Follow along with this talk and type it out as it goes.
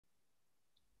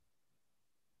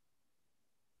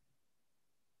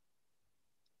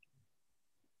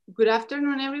Good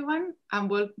afternoon, everyone, and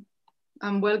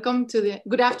welcome to the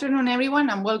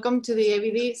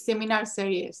EBD Seminar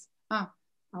Series.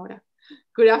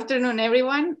 Good afternoon,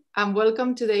 everyone, and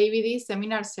welcome to the EBD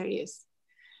Seminar Series.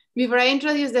 Before I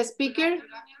introduce the speaker,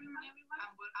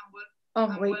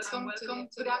 Before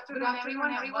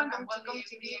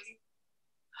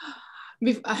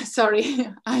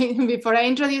I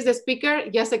introduce the speaker,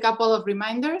 just a couple of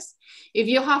reminders. If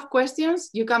you have questions,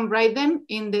 you can write them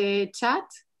in the chat.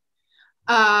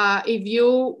 If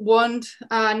you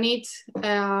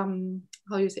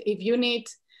need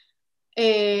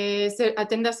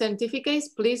attendance certificates,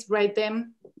 please write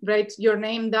your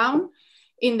name down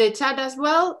in the chat as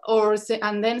well,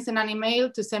 and then send an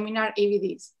email to Seminar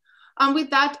EBDs. And with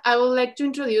that, I would like to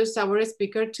introduce our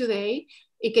speaker today,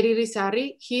 Iker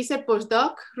Irisarri. He's a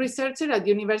postdoc researcher at the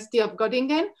University of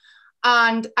Göttingen,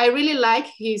 and I really like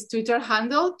his Twitter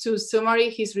handle to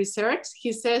summarize his research.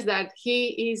 He says that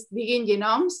he is digging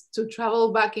genomes to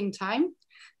travel back in time.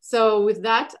 So with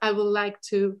that, I would like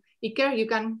to, Iker, you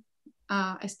can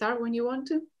start when you want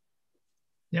to.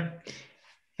 Yeah,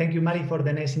 thank you, Mari, for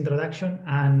the nice introduction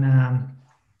and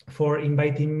for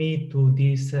inviting me to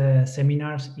these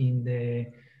seminars in the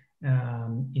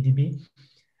EDB.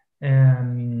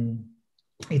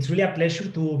 It's really a pleasure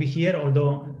to be here,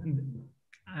 although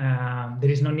there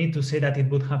is no need to say that it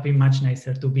would have been much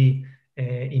nicer to be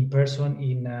in person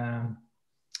in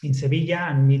Sevilla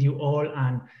and meet you all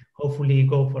and hopefully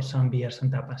go for some beers and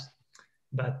tapas.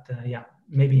 But yeah,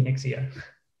 maybe next year.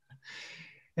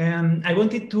 I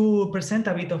wanted to present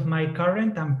a bit of my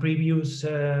current and previous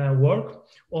work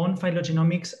on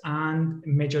phylogenomics and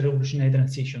major evolutionary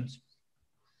transitions.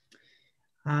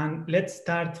 And let's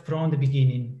start from the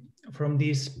beginning, from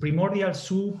this primordial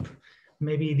soup,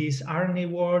 maybe this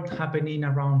RNA world happening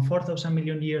around 4,000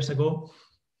 million years ago.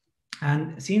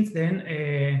 And since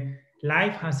then,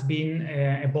 life has been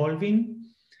evolving,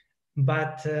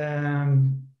 but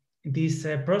this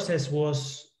process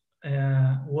was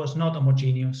not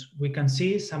homogeneous. We can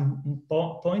see some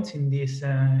points in this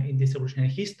evolutionary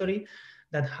history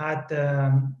that had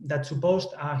that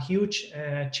supposed a huge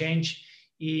change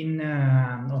in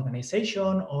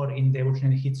organization or in the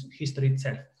evolutionary history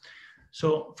itself.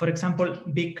 So, for example,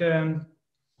 big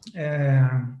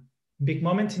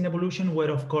moments in evolution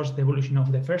were, of course, the evolution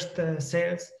of the first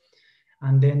cells,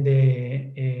 and then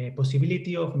the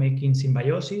possibility of making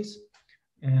symbiosis,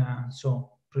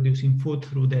 so producing food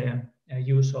through the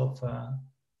use of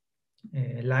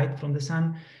light from the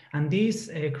sun. And this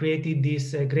created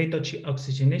this great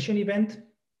oxygenation event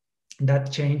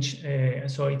that changed,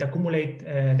 so it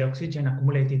the oxygen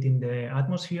accumulated in the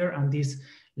atmosphere, and this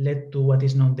led to what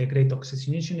is known the great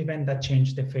oxygenation event that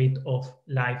changed the fate of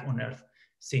life on Earth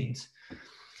since.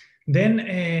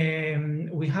 Then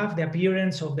we have the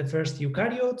appearance of the first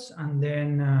eukaryotes, and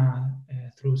then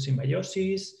through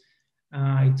symbiosis,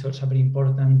 it's also a very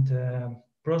important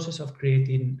process of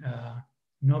creating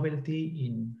novelty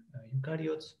in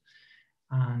eukaryotes.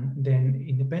 And then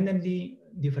independently,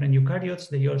 different eukaryotes,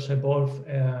 they also evolve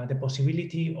the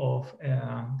possibility of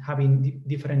having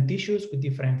different tissues with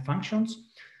different functions.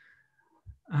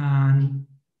 And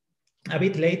a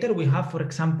bit later, we have, for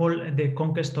example, the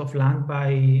conquest of land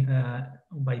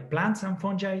by plants and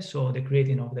fungi, so the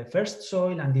creating of the first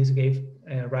soil, and this gave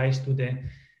rise to the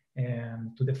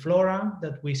flora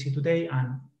that we see today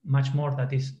and much more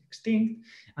that is extinct.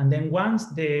 And then once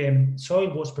the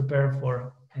soil was prepared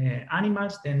for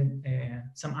animals, then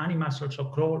some animals also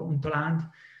crawl onto land,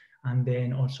 and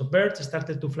then also birds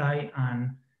started to fly,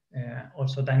 and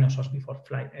also dinosaurs before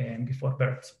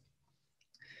birds.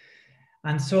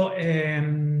 And so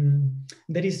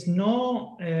there is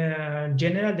no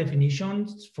general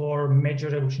definitions for major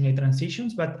evolutionary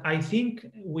transitions, but I think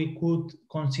we could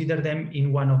consider them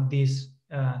in one of these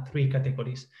three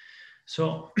categories.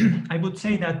 So I would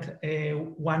say that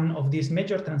one of these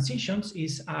major transitions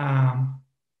is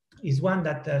one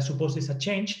that supposes a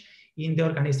change in the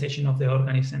organization of the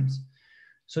organisms.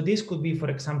 So this could be, for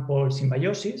example,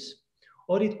 symbiosis,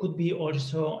 or it could be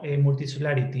also a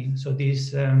multicellularity. So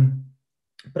this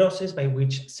process by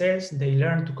which cells, they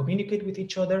learn to communicate with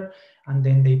each other, and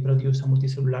then they produce a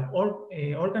multicellular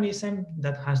organism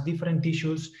that has different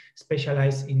tissues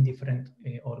specialized in different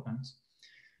organs.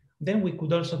 Then we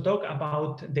could also talk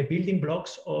about the building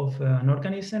blocks of an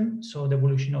organism, so the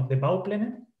evolution of the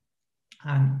Bauplane.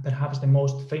 And perhaps the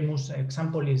most famous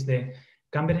example is the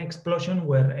Cambrian explosion,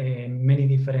 where many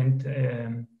different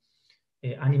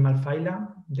animal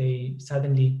phyla, they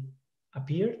suddenly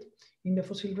appeared in the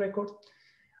fossil record.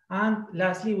 And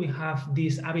lastly, we have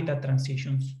these habitat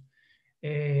transitions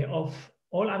of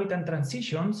all habitat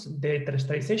transitions, the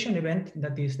terrestrialization event,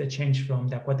 that is the change from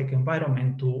the aquatic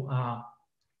environment to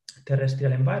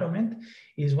terrestrial environment,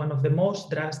 is one of the most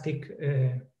drastic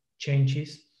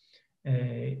changes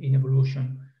in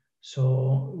evolution.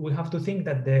 So we have to think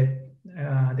that the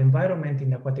environment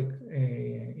in the aquatic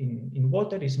in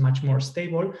water is much more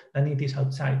stable than it is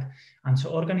outside, and so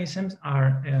organisms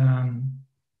are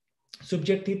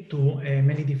subjected to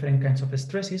many different kinds of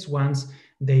stresses once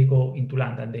they go into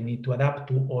land, and they need to adapt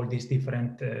to all these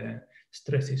different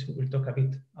stresses. We will talk a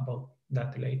bit about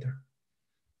that later.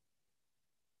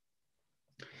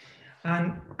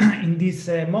 And in this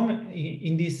moment,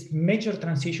 in these major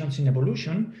transitions in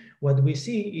evolution, what we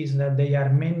see is that there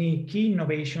are many key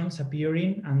innovations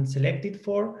appearing and selected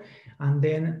for, and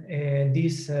then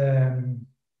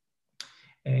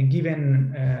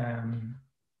given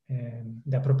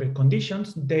the appropriate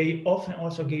conditions, they often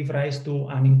also give rise to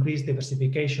an increased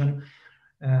diversification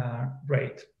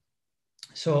rate.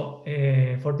 So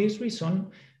for this reason,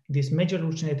 these major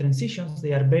evolutionary transitions,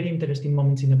 they are very interesting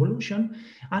moments in evolution,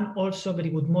 and also very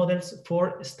good models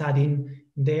for studying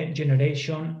the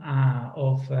generation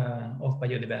of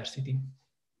biodiversity.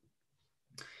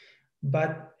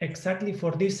 But exactly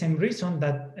for this same reason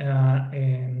that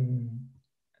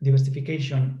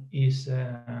diversification is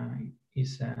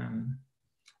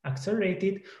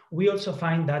accelerated, we also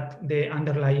find that the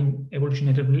underlying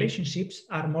evolutionary relationships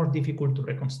are more difficult to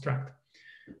reconstruct.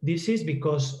 This is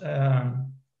because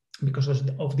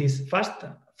of these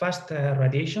fast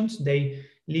radiations, they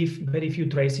leave very few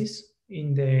traces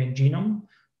in the genome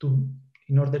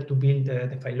in order to build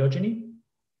the phylogeny,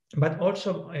 but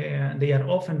also they are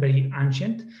often very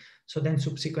ancient. So then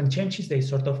subsequent changes, they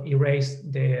sort of erase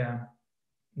the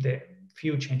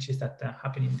few changes that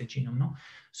happen in the genome. No?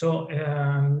 So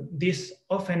this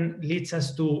often leads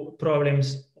us to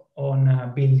problems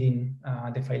on building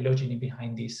the phylogeny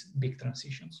behind these big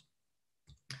transitions.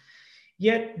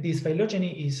 Yet this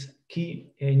phylogeny is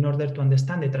key in order to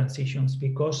understand the transitions,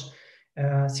 because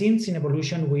since in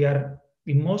evolution we are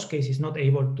in most cases not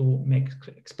able to make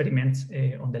experiments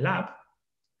on the lab,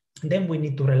 then we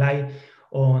need to rely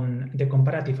on the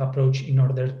comparative approach in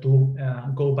order to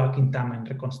go back in time and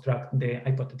reconstruct the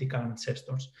hypothetical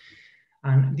ancestors.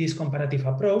 And this comparative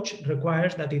approach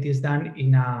requires that it is done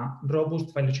in a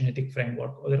robust phylogenetic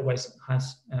framework, otherwise it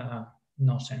has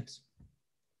no sense.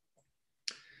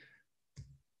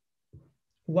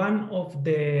 One of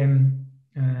the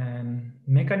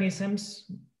mechanisms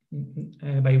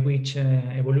by which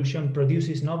evolution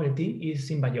produces novelty is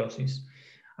symbiosis.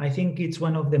 I think it's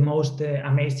one of the most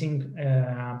amazing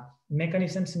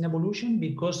mechanisms in evolution,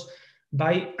 because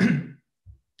by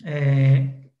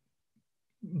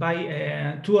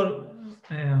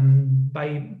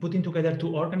putting together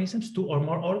two or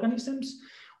more organisms,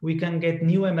 we can get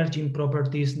new emerging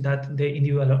properties that the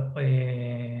individual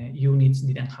units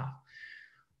didn't have.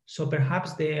 So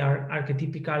perhaps the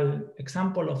archetypical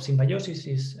example of symbiosis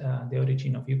is the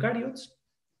origin of eukaryotes,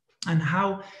 and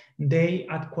how they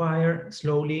acquire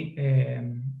slowly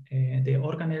the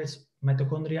organelles,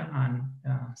 mitochondria, and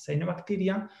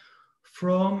cyanobacteria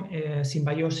from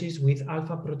symbiosis with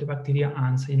alpha proteobacteria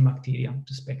and cyanobacteria,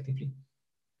 respectively.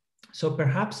 So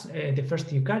perhaps the first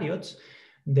eukaryotes,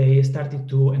 they started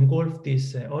to engulf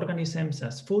these organisms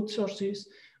as food sources,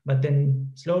 but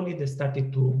then slowly they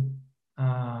started to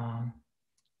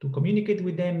communicate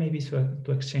with them, maybe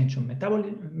to exchange some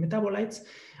metabolites.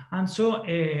 And so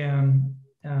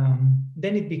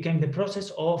then it became the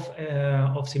process of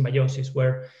symbiosis,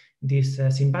 where these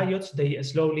symbiotes, they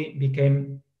slowly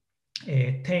became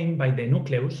tamed by the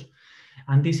nucleus.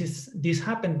 And this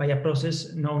happened by a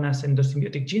process known as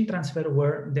endosymbiotic gene transfer,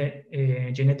 where the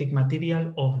genetic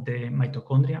material of the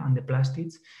mitochondria and the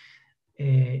plastids,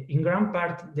 in grand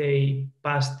part, they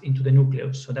passed into the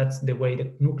nucleus. So that's the way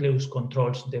the nucleus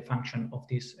controls the function of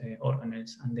these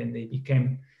organelles, and then they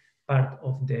became part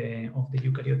of the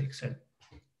eukaryotic cell.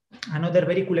 Another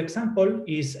very cool example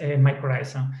is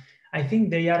mycorrhiza. I think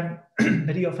they are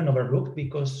very often overlooked,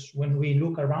 because when we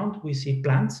look around, we see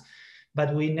plants,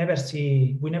 but we never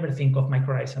think of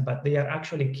mycorrhiza, but they are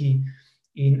actually key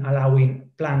in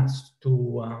allowing plants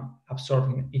to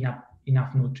absorb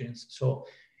enough nutrients. So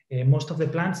most of the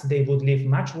plants, they would live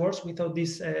much worse without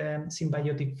these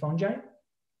symbiotic fungi,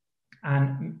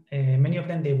 and many of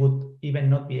them, they would even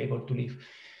not be able to live.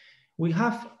 We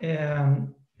have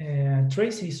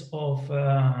traces of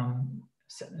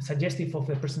suggestive of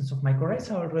the presence of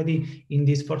mycorrhiza already in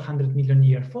this 400 million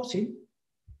year fossil,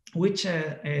 which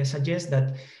suggests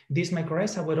that these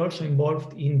mycorrhiza were also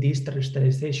involved in these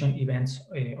terrestrialization events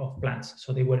of plants.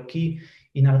 So they were key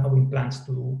in allowing plants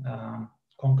to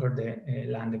conquer the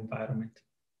land environment.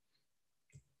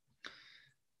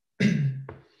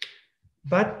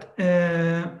 But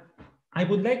I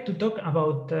would like to talk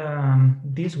about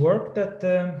this work that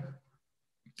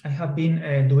I have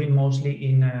been doing mostly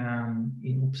in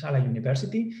Uppsala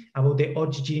University about the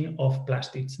origin of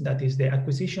plastids, that is the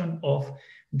acquisition of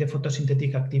the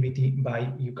photosynthetic activity by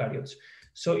eukaryotes.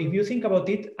 So if you think about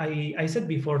it, I said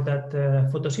before that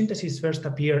photosynthesis first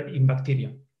appeared in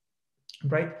bacteria,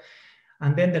 right?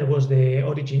 And then there was the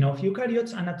origin of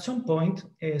eukaryotes, and at some point,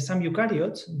 some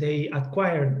eukaryotes, they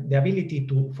acquired the ability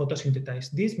to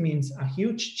photosynthesize. This means a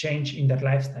huge change in their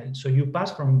lifestyle. So you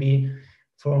pass from being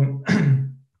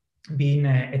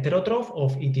heterotroph,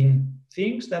 of eating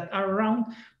things that are around,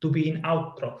 to being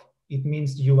autotroph. It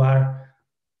means you are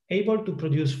able to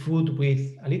produce food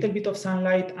with a little bit of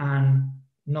sunlight and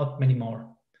not many more.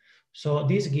 So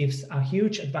this gives a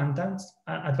huge advantage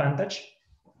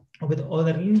with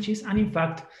other lineages, and in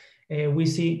fact, we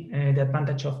see the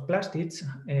advantage of plastids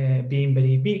being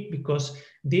very big because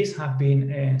these have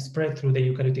been spread through the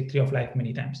eukaryotic tree of life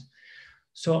many times.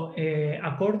 So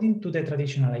according to the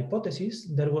traditional hypothesis,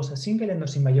 there was a single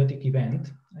endosymbiotic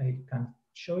event, I can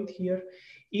show it here,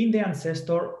 in the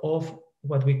ancestor of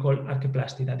what we call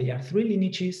Archaeplastida. They are three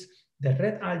lineages: the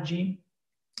red algae,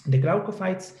 the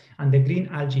glaucophytes, and the green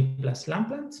algae plus land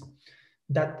plants,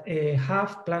 that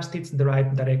have plastids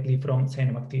derived directly from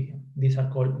cyanobacteria. These are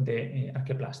called the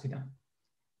Archaeplastida.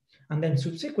 And then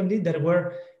subsequently, there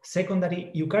were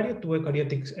secondary eukaryote to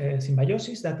eukaryotic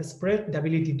symbiosis that spread the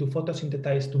ability to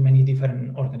photosynthesize to many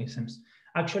different organisms.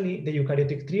 Actually, the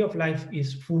eukaryotic tree of life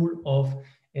is full of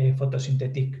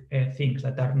photosynthetic things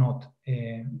that are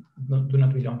do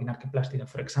not belong in Archaeplastida.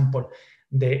 For example,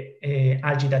 the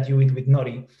algae that you eat with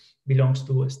nori belongs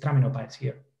to Stramenopiles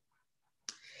here.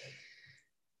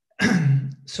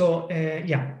 So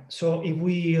so if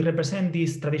we represent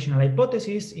this traditional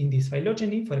hypothesis in this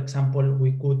phylogeny, for example,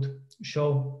 we could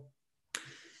show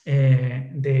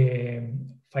the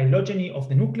phylogeny of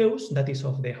the nucleus, that is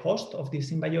of the host of this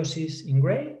symbiosis, in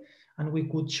gray, and we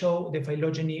could show the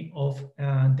phylogeny of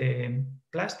the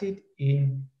plastid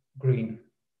in green.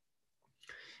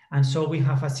 And so we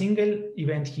have a single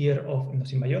event here of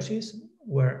endosymbiosis,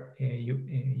 where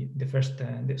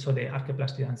so the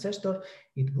Archaeplastid ancestor,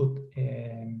 it would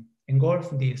engulf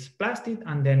this plastid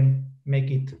and then make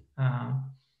it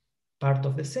part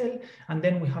of the cell. And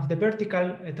then we have the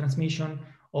vertical transmission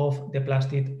of the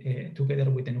plastid together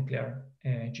with the nuclear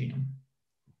genome.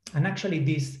 And actually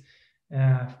this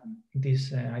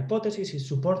hypothesis is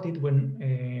supported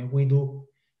when we do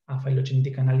a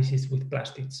phylogenetic analysis with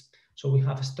plastids. So we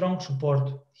have a strong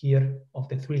support here of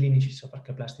the three lineages of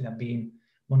Archaeplastida being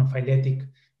monophyletic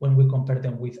when we compare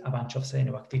them with a bunch of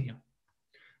cyanobacteria.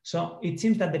 So it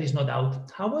seems that there is no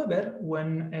doubt. However,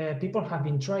 when people have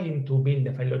been trying to build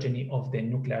the phylogeny of the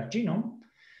nuclear genome,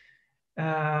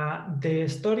 the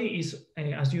story is,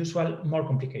 as usual, more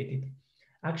complicated.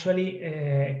 Actually,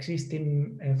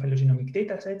 existing phylogenomic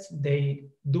datasets,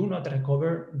 they do not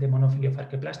recover the monophily of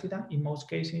Archaeplastida in most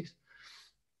cases.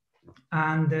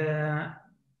 And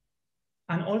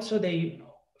also they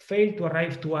fail to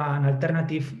arrive to an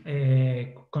alternative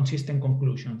consistent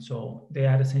conclusion. So there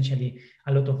are essentially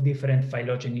a lot of different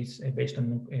phylogenies based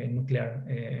on nuclear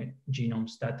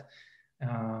genomes that,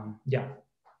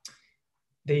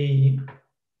 they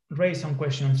raise some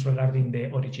questions regarding the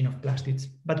origin of plastids.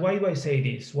 But why do I say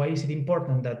this? Why is it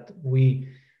important that we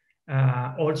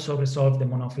also resolve the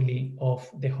monophily of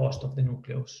the host of the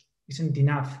nucleus? Isn't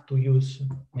enough to use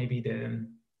maybe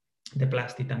the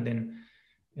plastid and then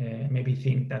maybe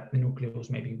think that the nucleus,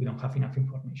 maybe we don't have enough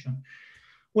information?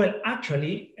 Well,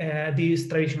 actually, this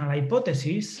traditional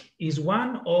hypothesis is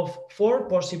one of 4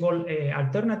 possible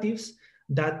alternatives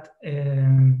that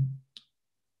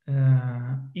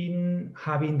in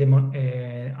having a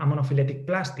monophyletic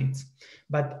plastids.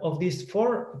 But of these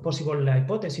 4 possible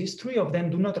hypotheses, 3 of them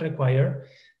do not require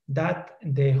that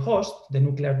the host, the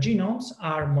nuclear genomes,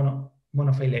 are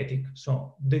monophyletic.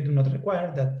 So they do not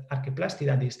require that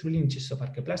Archaeplastida, these 3 lineages of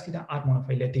Archaeplastida, are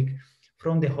monophyletic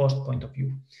from the host point of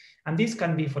view. And this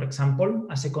can be, for example,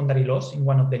 a secondary loss in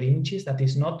one of the lineages that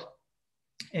is not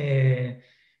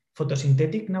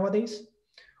photosynthetic nowadays,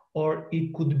 or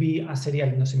it could be a serial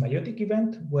endosymbiotic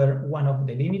event where one of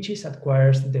the lineages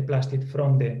acquires the plastid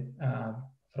from the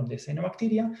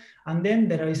cyanobacteria, and then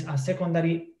there is a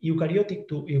secondary eukaryotic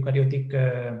to eukaryotic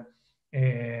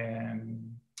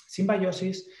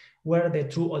symbiosis where the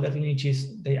 2 other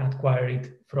lineages, they acquire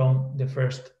it from the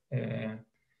first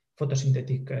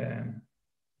photosynthetic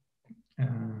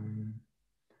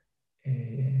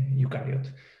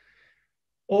eukaryote.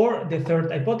 Or the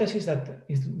third hypothesis, that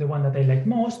is the one that I like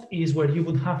most, is where you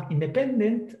would have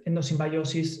independent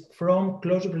endosymbiosis from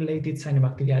closely related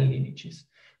cyanobacterial lineages.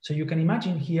 So you can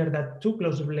imagine here that two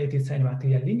closely related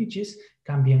cyanobacterial lineages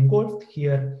can be engulfed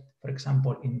here, for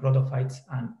example, in rhodophytes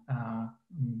and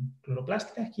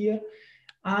chloroplastida here,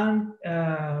 and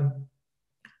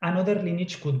another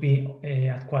lineage could be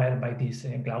acquired by these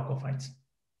glaucophytes,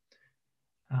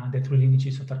 the three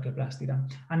lineages of Archaeoplastida.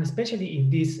 And especially if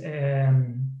these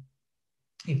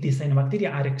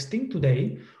cyanobacteria are extinct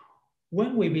today,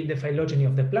 when we build the phylogeny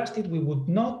of the plastid, we would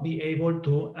not be able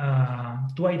to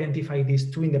identify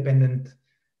these two independent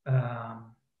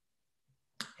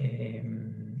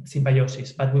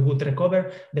symbiosis, but we would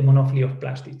recover the monophily of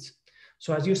plastids.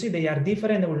 So as you see, they are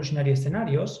different evolutionary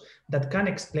scenarios that can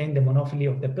explain the monophily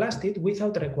of the plastid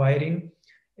without requiring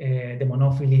the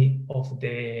monophily of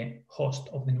the host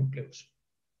of the nucleus.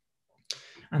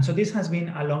 And so this has been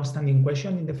a long-standing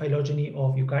question in the phylogeny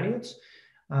of eukaryotes.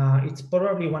 It's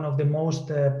probably one of the most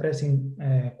pressing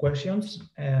questions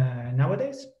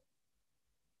nowadays.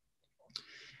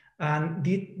 And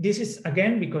this is,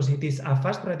 again, because it is a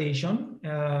fast gradation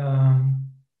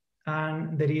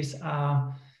and there is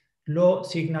a low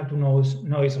signal to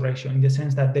noise ratio, in the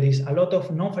sense that there is a lot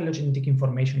of non-phylogenetic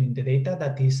information in the data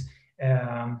that is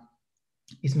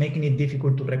making it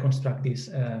difficult to reconstruct the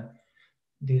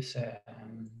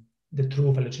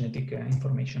true phylogenetic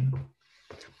information.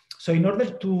 So in order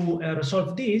to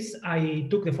resolve this, I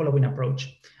took the following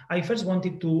approach. I first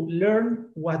wanted to learn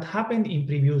what happened in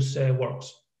previous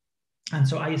works. And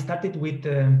so I started with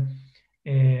 4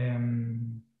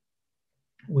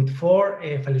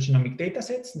 phylogenomic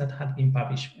datasets that had been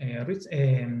published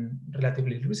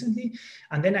relatively recently.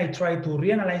 And then I tried to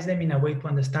reanalyze them in a way to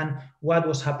understand what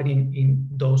was happening in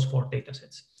those 4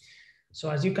 datasets. So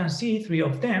as you can see, 3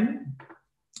 of them,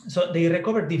 so they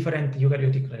recover different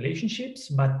eukaryotic relationships,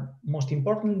 but most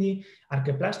importantly,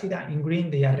 Archaeoplastida in green,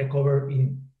 they are recovered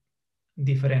in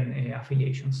different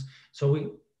affiliations. So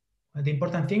the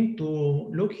important thing to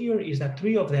look here is that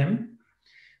 3 of them,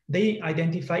 they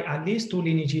identify at least 2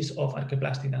 lineages of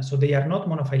Archaeoplastida. So they are not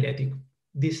monophyletic.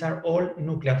 These are all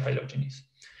nuclear phylogenies.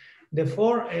 The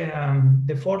fourth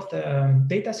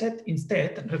dataset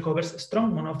instead recovers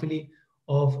strong monophily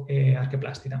of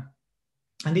Archaeoplastida.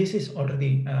 And this is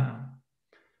already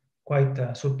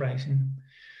quite surprising.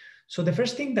 So the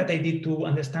first thing that I did to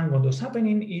understand what was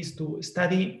happening is to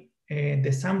study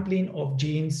the sampling of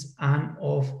genes and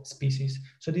of species.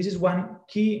 So this is one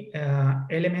key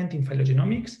element in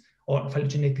phylogenomics, or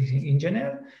phylogenetics in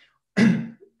general,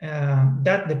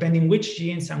 that depending which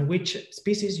genes and which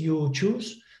species you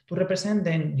choose to represent,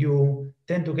 then you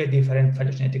tend to get different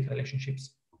phylogenetic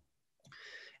relationships.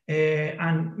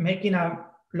 And making a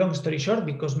long story short,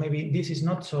 because maybe this is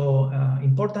not so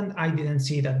important, I didn't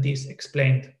see that this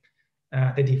explained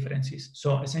the differences.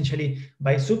 So essentially,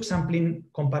 by subsampling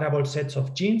comparable sets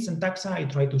of genes and taxa, I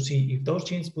try to see if those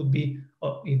genes would be,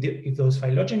 or if those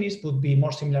phylogenies would be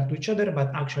more similar to each other, but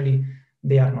actually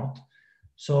they are not.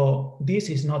 So this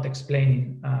is not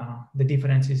explaining the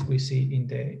differences we see in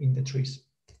the trees.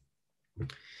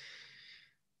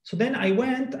 So then I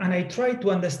went and I tried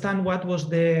to understand what was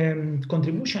the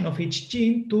contribution of each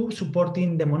gene to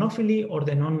supporting the monophily or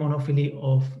the non-monophily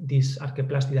of these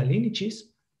Archaeoplastida lineages.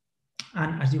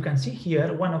 And as you can see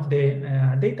here, one of the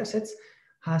datasets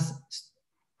has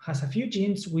a few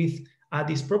genes with a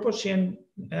disproportionate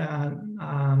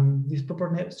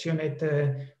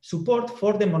support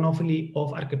for the monophily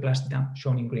of Archaeoplastida,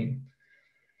 shown in green.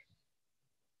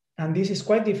 And this is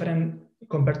quite different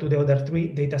compared to the other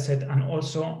 3 datasets, and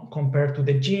also compared to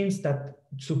the genes that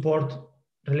support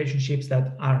relationships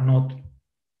that are not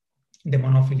the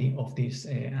monophily of these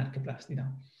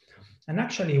Archaeoplastida. And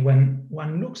actually, when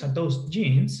one looks at those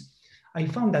genes, I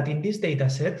found that in this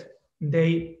dataset,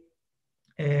 they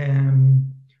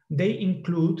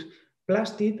include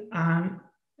plastid and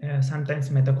sometimes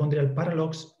mitochondrial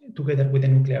paralogs together with the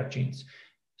nuclear genes.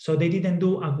 So they didn't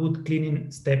do a good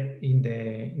cleaning step in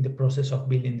the process of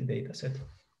building the dataset.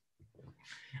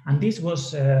 And this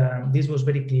was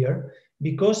very clear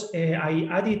because I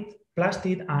added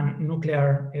plastid and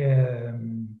nuclear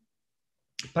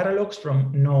paralogs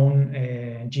from known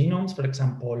genomes, for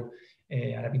example,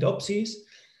 Arabidopsis,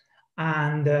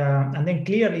 and then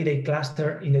clearly they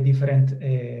cluster in the different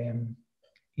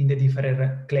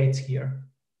clades here.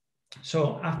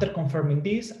 So after confirming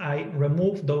this, I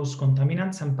removed those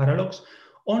contaminants and paralogs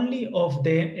only of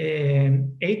the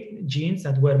 8 genes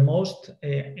that were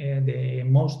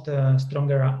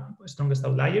strongest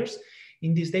outliers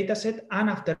in this dataset. And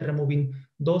after removing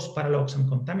those paralogs and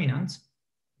contaminants,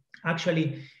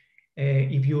 actually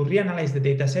if you reanalyze the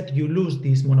data set, you lose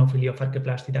this monophily of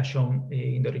Archaeplastida shown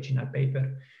in the original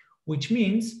paper, which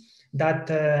means that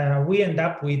we end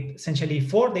up with essentially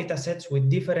 4 data sets with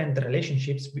different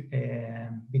relationships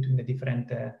between the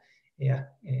different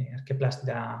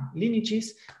Archaeplastida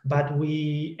lineages, but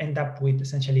we end up with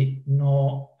essentially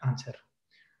no answer.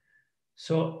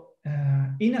 So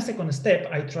in a second step,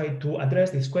 I try to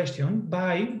address this question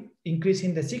by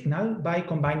increasing the signal by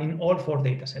combining all 4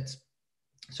 data sets.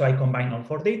 So I combine all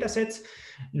 4 data sets,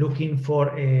 looking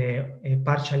for a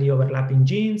partially overlapping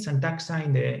genes and taxa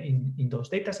in those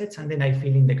data sets, and then I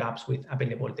fill in the gaps with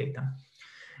available data.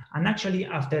 And actually,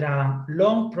 after a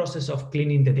long process of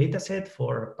cleaning the data set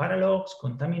for paralogs,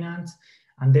 contaminants,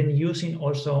 and then using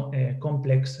also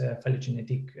complex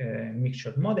phylogenetic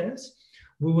mixture models,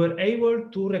 we were able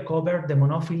to recover the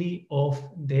monophily of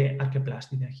the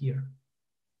Archaeplastida here.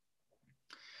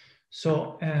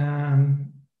 So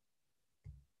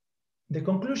the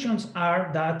conclusions are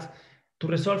that to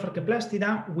resolve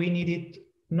Archaeplastida, we needed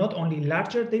not only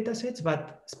larger data sets,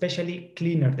 but especially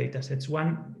cleaner data sets.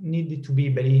 One needed to be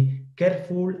very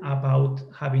careful about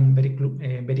having very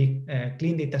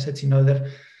clean data sets in order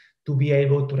to be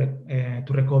able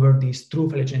to recover this true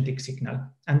phylogenetic signal.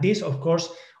 And this, of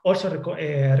course, also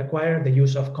required the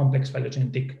use of complex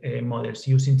phylogenetic models.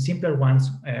 Using simpler ones,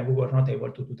 we were not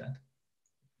able to do that.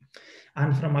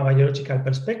 And from a biological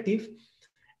perspective,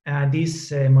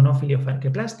 this monophily of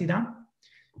Archaeplastida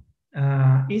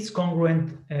is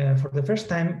congruent for the first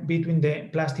time between the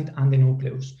plastid and the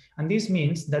nucleus. And this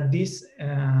means that this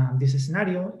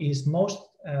scenario is most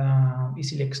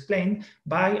easily explained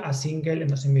by a single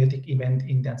endosymbiotic event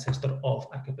in the ancestor of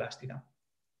Archaeplastida.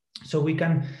 So we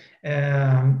can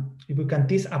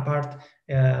tease apart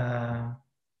the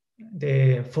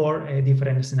 4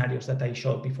 different scenarios that I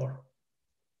showed before.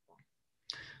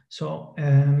 So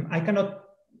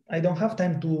I don't have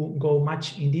time to go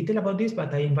much in detail about this,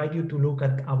 but I invite you to look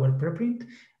at our preprint.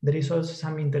 There is also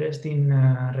some interesting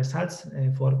results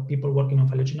for people working on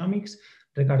phylogenomics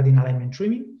regarding alignment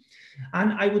trimming.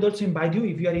 And I would also invite you,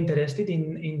 if you are interested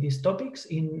in these topics,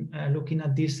 in looking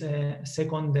at this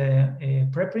second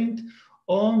preprint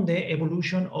on the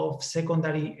evolution of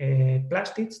secondary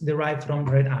plastids derived from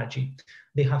red algae.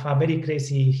 They have a very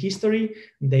crazy history.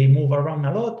 They move around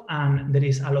a lot, and there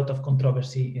is a lot of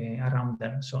controversy around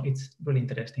them. So it's really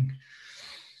interesting.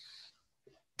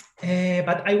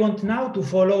 But I want now to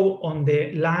follow on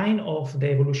the line of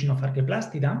the evolution of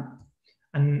Archaeplastida.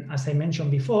 And as I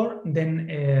mentioned before, then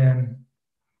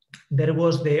there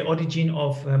was the origin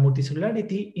of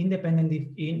multicellularity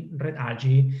independently in red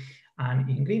algae and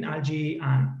in green algae,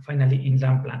 and finally in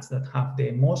land plants that have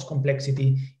the most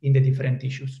complexity in the different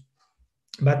tissues.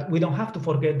 But we don't have to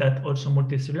forget that also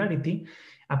multicellularity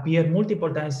appeared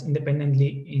multiple times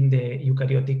independently in the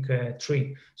eukaryotic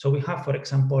tree. So we have, for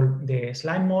example, the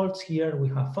slime molds here, we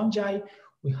have fungi,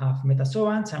 we have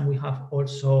metazoans, and we have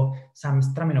also some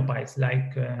stramenopides,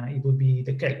 like it would be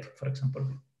the kelp, for example.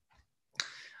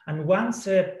 And once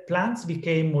plants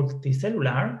became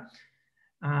multicellular,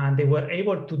 they were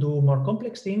able to do more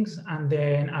complex things, and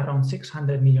then around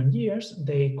 600 million years,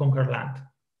 they conquered land,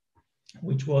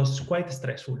 which was quite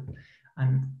stressful.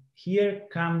 And here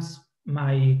comes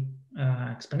my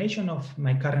explanation of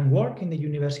my current work in the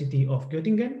University of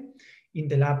Göttingen in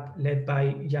the lab led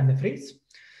by Jan de Vries.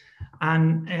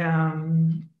 And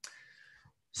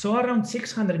so around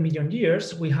 600 million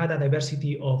years, we had a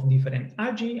diversity of different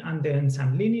algae, and then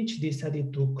some lineage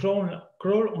decided to crawl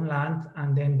on land,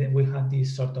 and then we had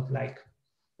this sort of like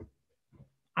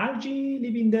algae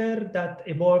living there that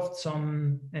evolved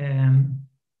some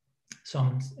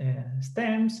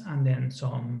stems, and then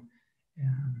some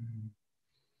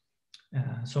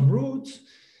roots,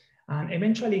 and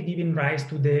eventually giving rise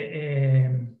to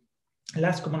the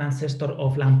last common ancestor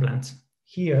of land plants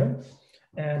here,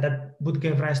 that would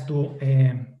give rise to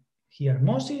here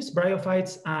mosses,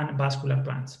 bryophytes, and vascular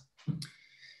plants.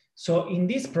 So in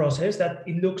this process, that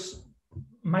it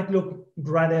might look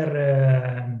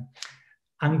rather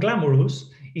unglamorous,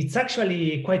 it's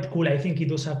actually quite cool. I think it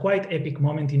was a quite epic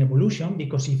moment in evolution,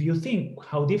 because if you think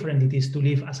how different it is to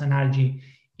live as an algae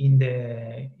in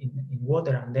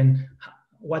water, and then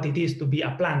what it is to be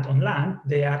a plant on land,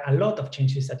 there are a lot of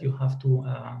changes that you have to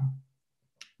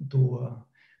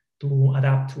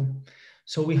adapt to.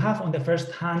 So we have, on the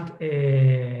first hand,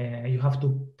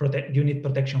 you need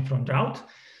protection from drought.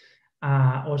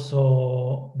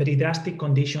 Also very drastic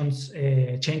conditions,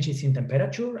 changes in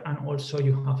temperature, and also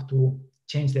you have to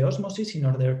change the osmosis in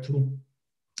order to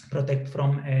protect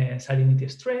from salinity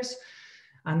stress.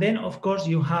 And then, of course,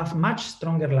 you have much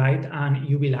stronger light and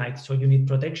UV light, so you need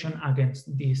protection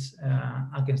against this,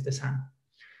 against the sun.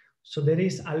 So there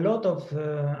is a lot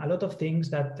of things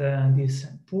that this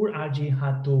poor algae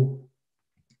had to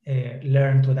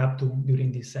learn to adapt to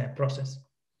during this process.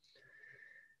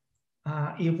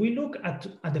 If we look at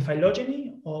the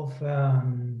phylogeny of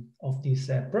this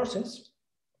process,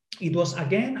 it was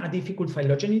again a difficult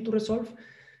phylogeny to resolve.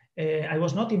 I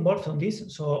was not involved on this,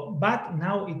 but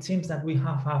now it seems that we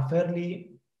have a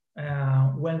fairly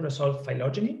well-resolved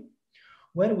phylogeny,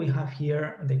 where we have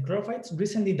here the chlorophytes.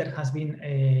 Recently, there has been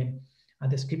a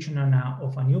description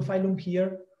of a new phylum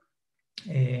here,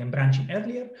 branching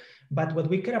earlier. But what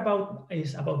we care about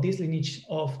is about this lineage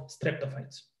of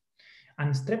streptophytes.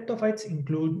 And streptophytes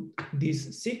include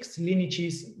these 6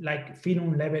 lineages, like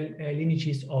phylum level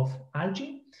lineages of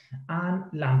algae and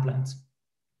land plants.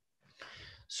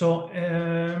 So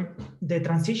the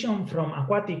transition from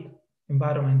aquatic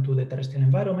environment to the terrestrial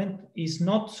environment is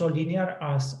not so linear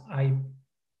as I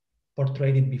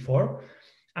portrayed it before.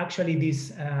 Actually,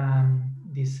 this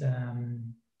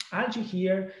algae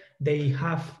here, they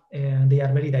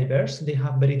are very diverse. They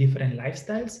have very different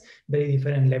lifestyles, very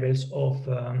different levels of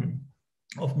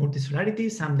multicellularity.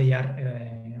 Some they are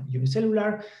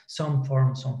unicellular, some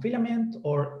form some filament,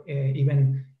 or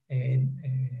even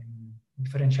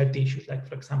differential tissues, like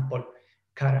for example,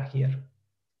 Cara here.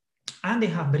 And they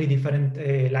have very different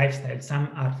lifestyles. Some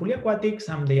are fully aquatic,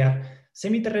 some they are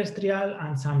semi-terrestrial,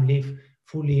 and some live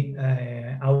fully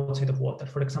outside of water.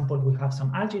 For example, we have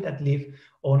some algae that live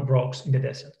on rocks in the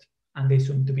desert, and they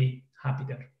seem to be happy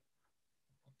there.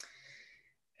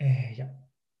 Yeah.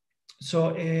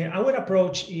 So our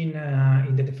approach in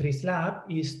the De Vries lab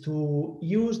is to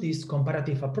use this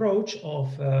comparative approach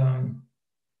of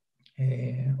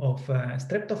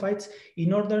streptophytes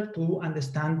in order to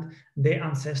understand the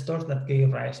ancestors that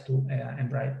gave rise to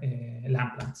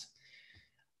land plants.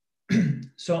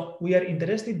 So we are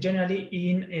interested generally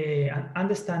in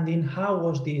understanding how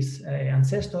was this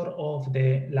ancestor of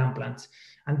the land plants.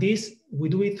 And this, we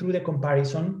do it through the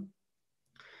comparison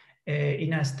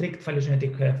in a strict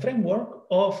phylogenetic framework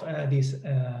of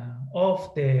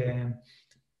the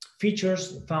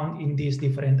features found in these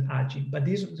different algae. But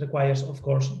this requires, of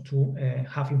course, to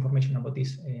have information about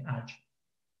this algae.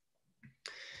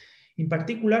 In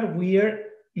particular, we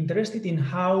are interested in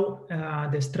how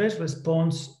the stress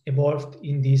response evolved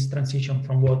in this transition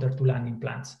from water to land in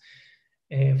plants.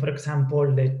 For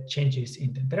example, the changes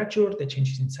in temperature, the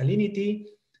changes in salinity,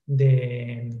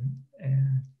 the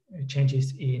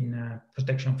changes in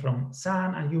protection from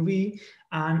sun and UV,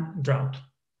 and drought.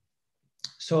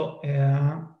 So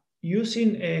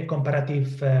using comparative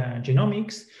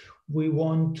genomics, we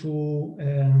want to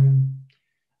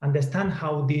understand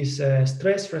how this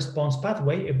stress response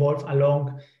pathway evolved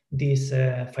along this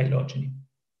phylogeny.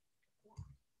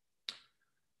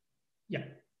 Yeah,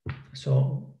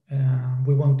 so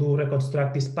we want to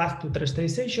reconstruct this path to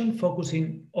terrestrialization,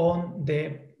 focusing on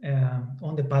the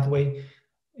pathway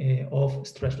of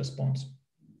stress response.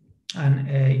 And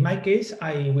in my case,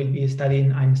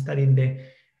 I'm studying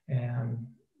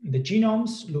the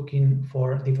genomes, looking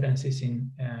for differences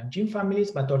in gene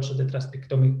families, but also the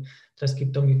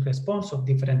transcriptomic response of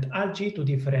different algae to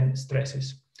different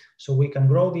stresses. So we can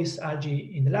grow this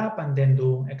algae in the lab and then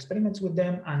do experiments with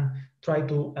them and try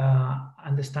to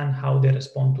understand how they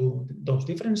respond to those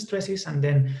different stresses, and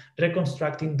then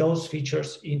reconstructing those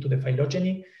features into the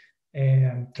phylogeny,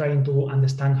 trying to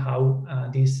understand how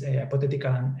this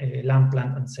hypothetical land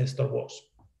plant ancestor was.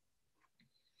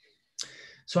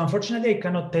 So unfortunately, I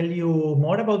cannot tell you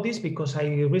more about this because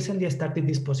I recently started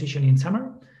this position in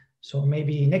summer. So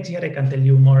maybe next year I can tell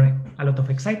you a lot of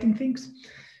exciting things.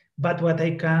 But what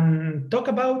I can talk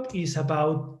about is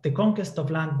about the conquest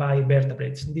of land by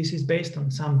vertebrates. This is based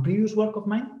on some previous work of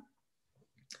mine.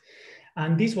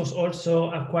 And this was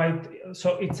also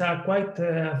it's a quite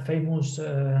famous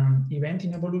event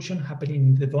in evolution happening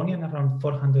in the Devonian around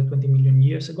 420 million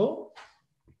years ago.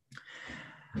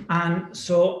 And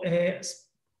so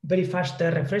very fast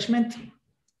refreshment.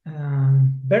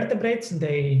 Vertebrates,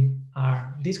 they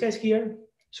are these guys here.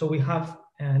 So we have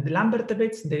the land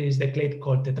vertebrates. There is the clade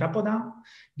called tetrapoda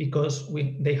because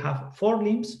they have 4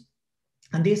 limbs.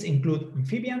 And these include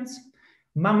amphibians,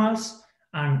 mammals,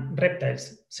 and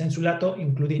reptiles, sensulato,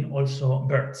 including also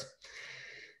birds.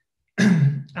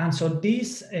 And so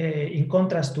these, in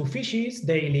contrast to fishes,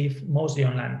 they live mostly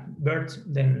on land. Birds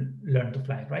then learn to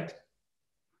fly, right?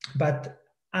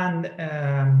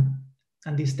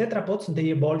 And these tetrapods, they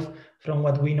evolve from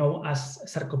what we know as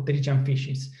sarcopterygian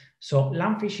fishes. So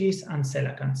land fishes and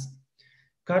coelacanths.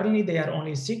 Currently, there are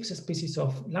only 6 species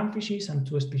of lungfishes and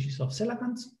 2 species of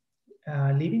coelacanths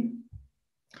living.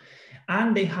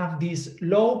 And they have this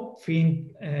lobe finch.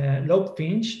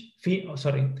 They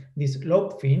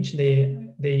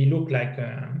look like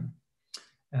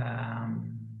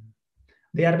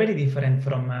they are very different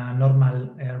from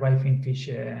normal right-fin fish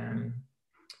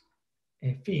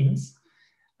fins,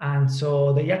 and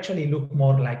so they actually look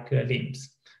more like limbs.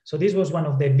 So this was one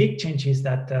of the big changes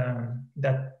that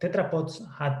that tetrapods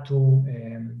had to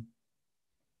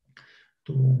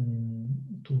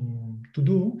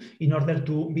do in order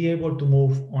to be able to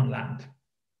move on land.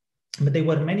 But there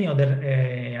were many other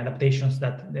adaptations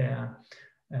that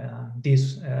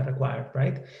this required,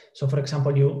 right? So for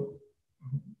example,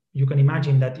 you can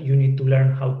imagine that you need to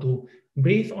learn how to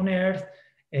breathe on Earth,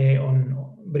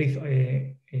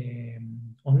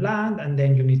 on land, and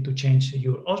then you need to change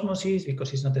your osmosis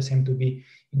because it's not the same to be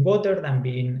in water than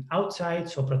being outside.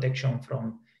 So protection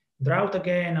from drought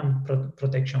again, and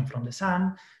protection from the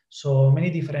sun. So many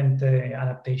different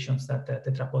adaptations that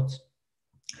tetrapods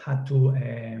had to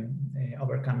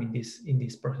overcome in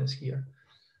this process here.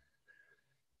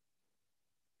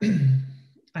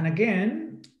 And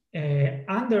again,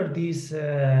 under this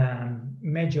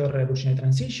major evolutionary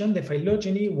transition, the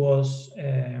phylogeny was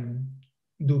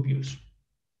dubious.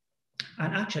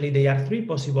 And actually, there are 3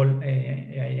 possible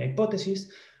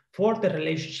hypotheses for the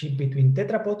relationship between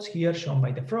tetrapods, here shown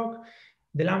by the frog,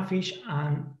 the lungfish,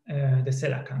 and the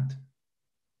coelacanth.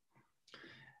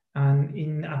 And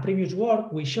in a previous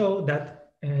work, we showed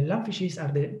that lungfishes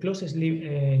are the closest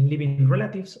living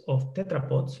relatives of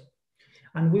tetrapods.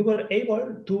 And we were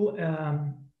able to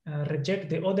reject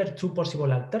the other 2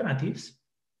 possible alternatives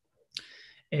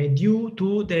due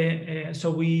to the, so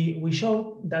we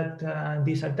showed that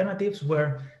these alternatives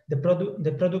were the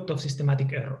product of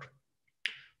systematic error.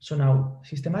 So now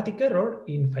systematic error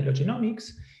in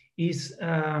phylogenomics is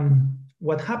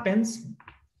what happens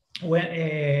when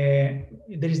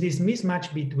there is this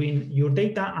mismatch between your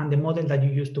data and the model that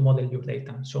you use to model your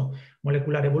data. So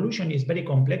molecular evolution is very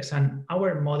complex, and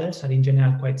our models are in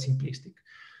general quite simplistic.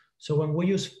 So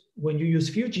when you use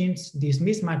few genes, this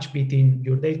mismatch between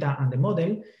your data and the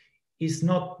model is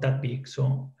not that big.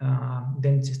 So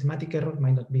then systematic error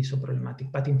might not be so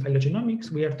problematic. But in phylogenomics,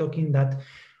 we are talking that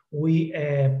we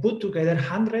put together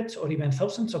hundreds or even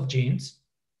thousands of genes.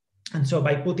 And so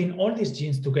by putting all these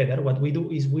genes together, what we do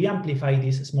is we amplify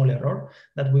this small error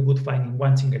that we would find in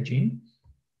one single gene.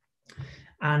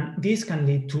 And this can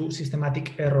lead to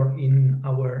systematic error in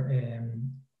our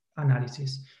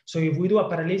analysis. So if we do a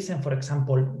parallelism, for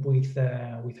example, with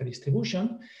a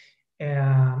distribution,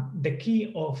 the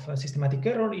key of systematic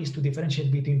error is to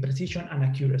differentiate between precision and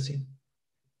accuracy.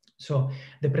 So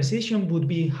the precision would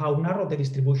be how narrow the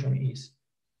distribution is.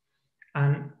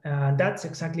 And that's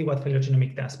exactly what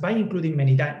phylogenomics does. By including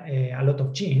a lot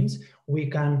of genes, we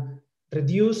can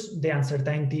reduce the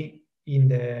uncertainty in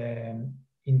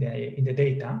the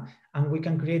data, and we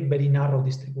can create very narrow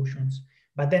distributions.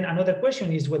 But then another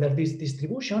question is whether this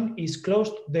distribution is close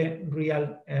to the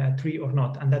real tree or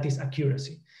not, and that is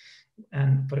accuracy.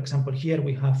 And for example, here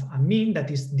we have a mean that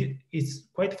is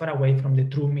quite far away from the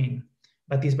true mean,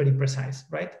 but is very precise,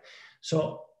 right?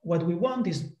 So what we want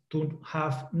is to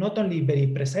have not only very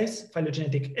precise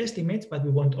phylogenetic estimates, but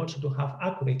we want also to have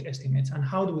accurate estimates. And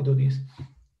how do we do this?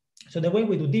 So the way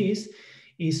we do this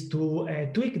is to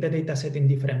tweak the data set in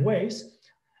different ways.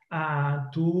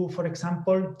 To, for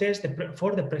example, test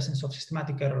for the presence of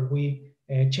systematic error. We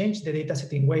change the data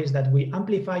set in ways that we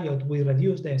amplify or we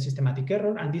reduce the systematic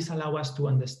error, and this allows us to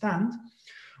understand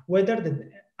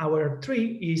whether our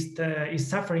tree is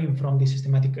suffering from the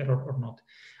systematic error or not.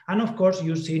 And of course,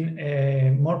 using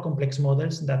more complex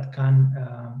models that can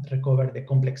recover the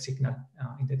complex signal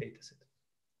in the dataset.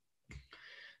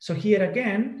 So here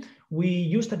again, we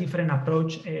used a different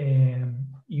approach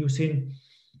using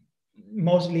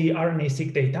mostly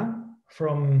RNA-seq data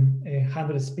from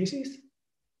 100 species.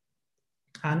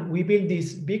 And we built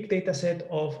this big data set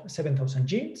of 7,000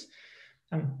 genes.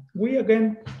 And we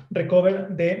again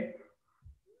recover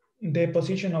the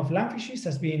position of lungfishes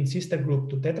as being sister group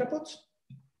to tetrapods.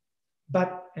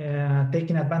 But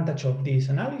taking advantage of this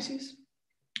analysis,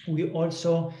 we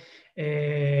also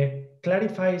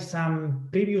clarify some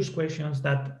previous questions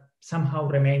that somehow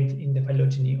remained in the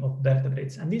phylogeny of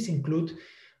vertebrates. And these include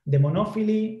the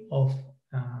monophily of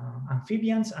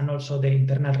amphibians and also the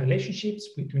internal relationships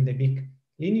between the big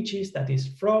lineages, that is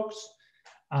frogs,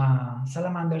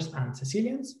 salamanders, and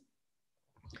caecilians.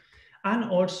 And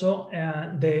also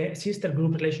the sister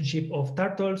group relationship of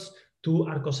turtles to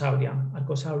Archosauria.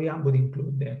 Archosauria would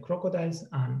include the crocodiles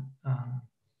and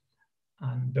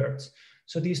and birds.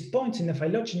 So these points in the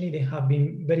phylogeny, they have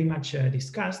been very much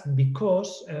discussed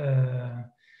because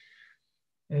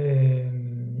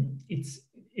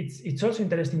it's also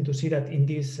interesting to see that in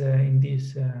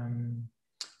these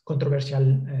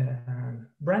controversial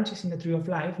branches in the tree of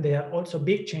life, there are also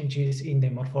big changes in the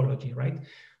morphology, right?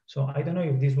 So I don't know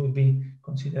if this would be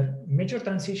considered major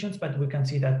transitions, but we can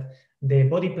see that the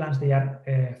body plans, they are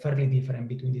fairly different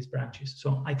between these branches.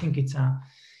 So I think it's an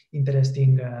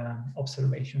interesting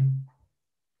observation.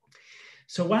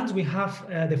 So once we have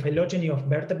the phylogeny of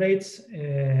vertebrates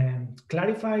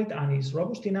clarified and is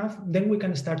robust enough, then we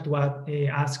can start to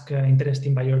ask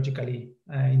interesting biologically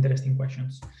interesting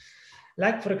questions.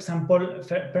 Like, for example,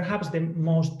 perhaps the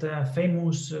most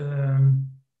famous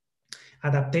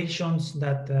adaptations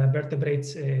that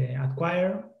vertebrates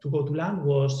acquire to go to land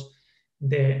were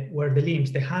the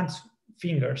limbs, the hands,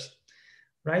 fingers,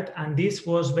 right? And this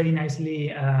was very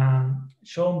nicely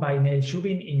shown by Neil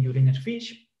Shubin in uriner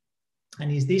fish.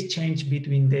 And is this change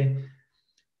between the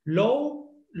low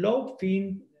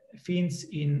fins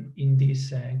in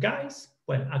these guys,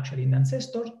 well, actually in the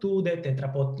ancestor, to the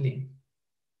tetrapod limb.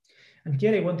 And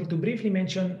here I wanted to briefly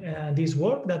mention this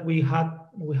work that we have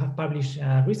published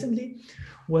recently,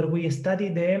 where we study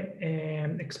the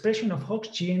expression of Hox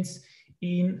genes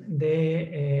in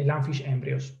the lungfish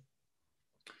embryos.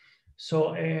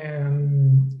 So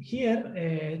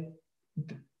here,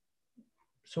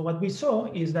 so what we saw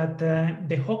is that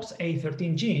the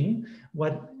HOX-A13 gene,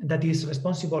 that is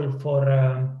responsible for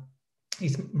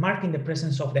is marking the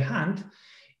presence of the hand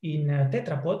in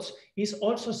tetrapods, is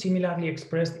also similarly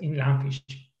expressed in lungfish.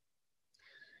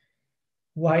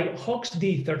 While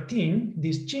HOX-D13,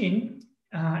 this gene,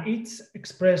 it's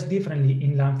expressed differently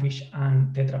in lungfish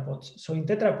and tetrapods. So in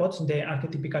tetrapods, the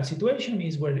archetypical situation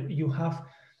is where you have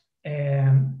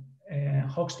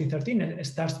HOX-D13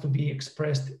 starts to be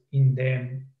expressed in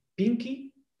the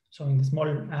pinky, so in the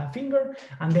small finger,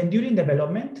 and then during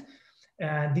development,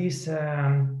 this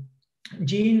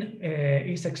gene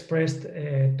is expressed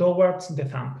towards the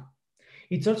thumb.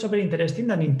 It's also very interesting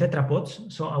that in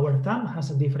tetrapods, so our thumb has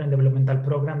a different developmental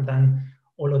program than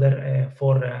all other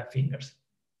 4 fingers.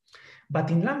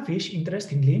 But in lungfish,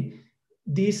 interestingly,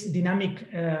 this dynamic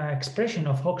expression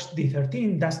of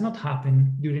HOX-D13 does not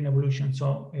happen during evolution,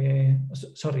 so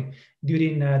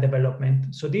during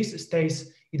development. So this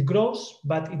stays, it grows,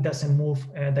 but it doesn't move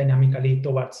dynamically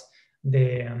towards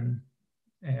the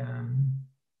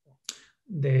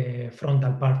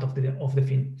frontal part of the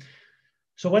fin.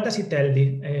 So what does it tell?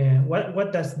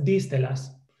 What does this tell us?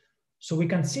 So we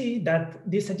can see that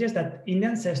this suggests that in the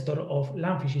ancestor of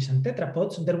lungfishes and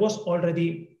tetrapods, there was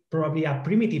already probably a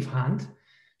primitive hand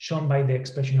shown by the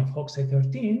expression of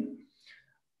HOX-A13,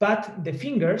 but the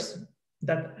fingers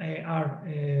that are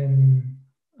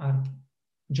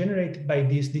generated by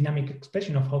this dynamic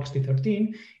expression of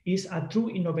HOX-D13 is a true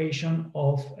innovation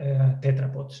of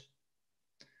tetrapods.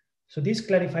 So this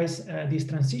clarifies this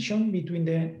transition between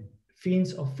the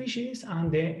fins of fishes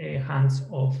and the hands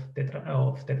of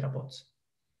tetrapods.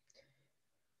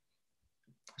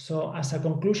 So as a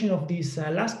conclusion of this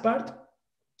last part,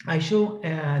 I show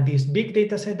this big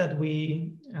data set that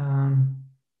we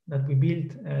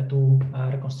built to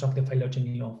reconstruct the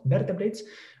phylogeny of vertebrates.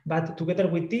 But together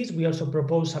with this, we also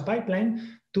propose a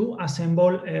pipeline to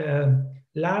assemble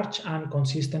large and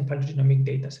consistent phylogenomic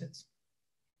data sets.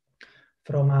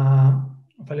 From a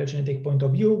phylogenetic point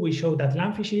of view, we show that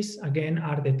lungfishes, again,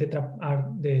 are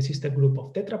the sister group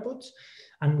of tetrapods,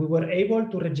 and we were able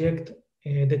to reject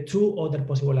the 2 other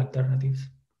possible alternatives.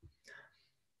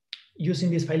 Using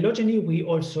this phylogeny, we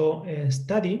also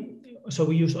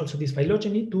we use also this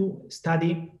phylogeny to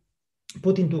study,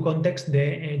 put into context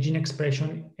the gene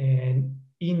expression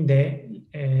in the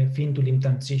fin to limb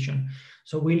transition.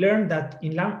 So we learned that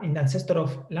in the ancestor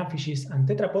of lungfishes and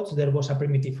tetrapods, there was a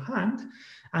primitive hand,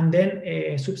 and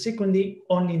then subsequently,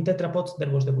 only in tetrapods, there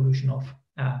was the evolution of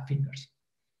fingers.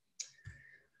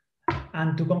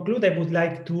 And to conclude, I would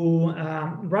like to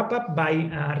wrap up by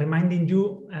reminding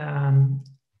you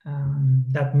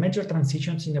that major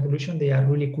transitions in evolution, they are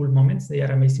really cool moments, they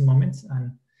are amazing moments,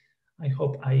 and I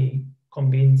hope I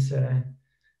convince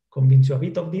you a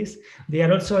bit of this. They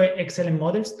are also excellent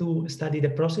models to study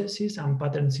the processes and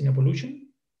patterns in evolution.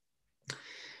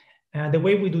 The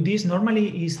way we do this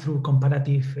normally is through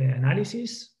comparative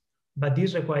analysis, but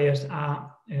this requires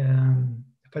a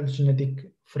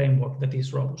phylogenetic framework that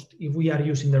is robust. If we are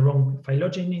using the wrong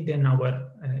phylogeny, then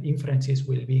our inferences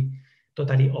will be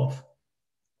totally off.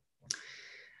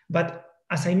 But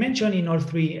as I mentioned in all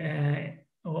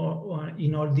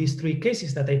these 3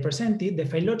 cases that I presented, the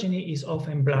phylogeny is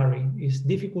often blurry, it's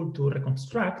difficult to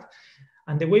reconstruct.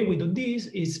 And the way we do this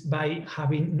is by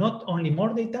having not only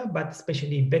more data, but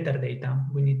especially better data.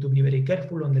 We need to be very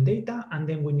careful on the data, and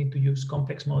then we need to use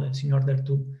complex models in order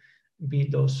to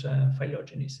build those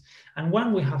phylogenies. And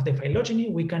when we have the phylogeny,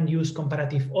 we can use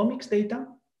comparative omics data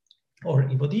or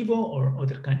EBD or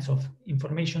other kinds of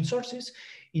information sources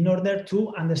in order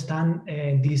to understand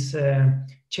these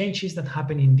changes that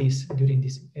happen during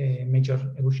these major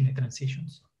evolutionary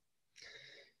transitions.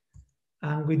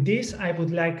 And with this, I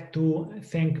would like to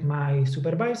thank my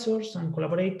supervisors and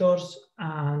collaborators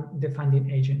and the funding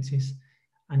agencies.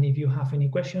 And if you have any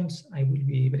questions, I will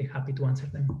be very happy to answer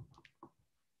them.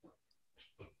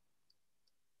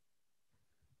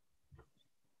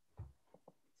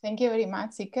 Thank you very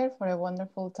much, Iker, for a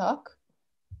wonderful talk.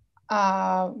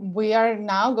 We are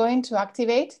now going to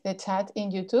activate the chat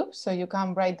in YouTube, so you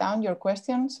can write down your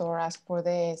questions or ask for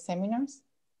the seminars.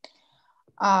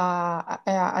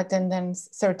 Attendance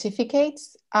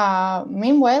certificates.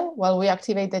 Meanwhile, while we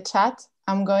activate the chat,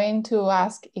 I'm going to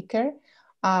ask Iker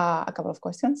a couple of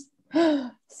questions.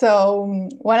 So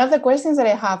one of the questions that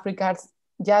I have regards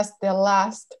just the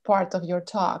last part of your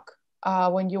talk,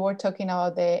 when you were talking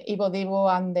about the EBD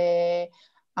and the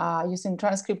using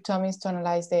transcriptomics to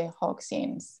analyze the Hox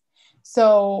genes.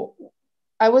 So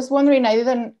I was wondering, I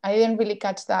didn't really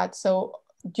catch that. So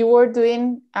you were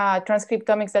doing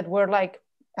transcriptomics that were like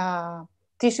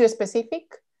tissue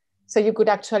specific, so you could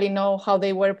actually know how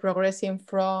they were progressing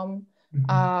from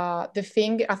the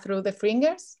finger through the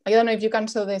fingers. I don't know if you can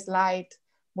show the slide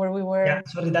where we were. Yeah,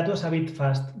 sorry, that was a bit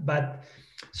fast, but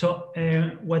so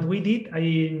what we did,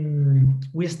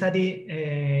 we study,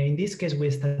 in this case, we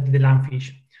studied the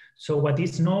lungfish. So what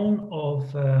is known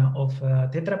of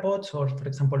tetrapods or, for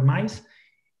example, mice,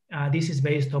 this is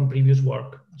based on previous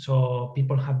work. So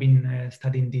people have been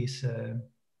studying this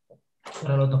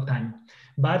for a lot of time.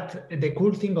 But the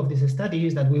cool thing of this study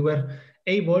is that we were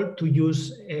able to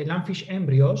use lungfish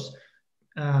embryos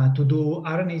to do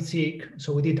RNA-seq.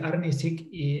 So we did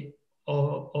RNA-seq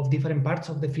of different parts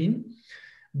of the fin.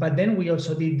 But then we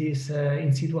also did this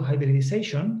in situ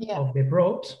hybridization of the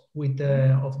probes with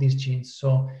of these genes.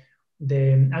 So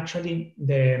actually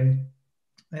the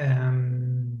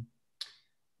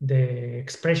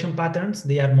expression patterns,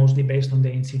 they are mostly based on the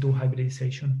in situ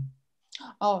hybridization.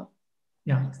 Oh,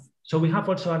 yeah. Nice. So we have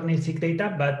also RNA-seq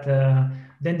data, but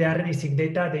then the RNA-seq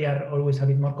data, they are always a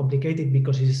bit more complicated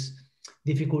because it's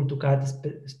difficult to cut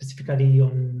specifically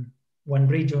on one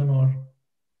region or.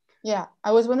 Yeah,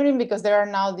 I was wondering because there are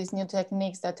now these new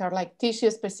techniques that are like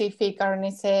tissue-specific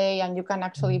RNA-seq, and you can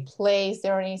actually place the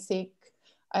RNA-seq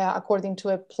according to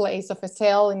a place of a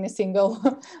cell in a single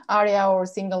area or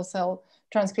single cell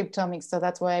transcriptomics. So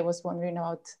that's why I was wondering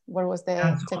about where was the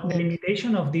technique. The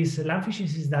limitation of these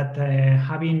lungfishes is that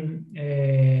having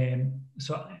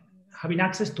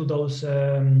access to those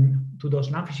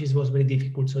lungfishes was very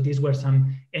difficult. So these were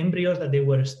some embryos that they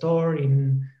were stored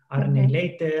in RNA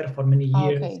later for many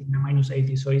years in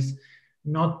 -80. So it's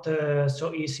not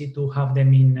so easy to have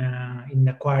them in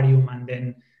the aquarium and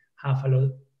then have a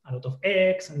lot of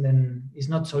eggs, and then it's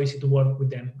not so easy to work with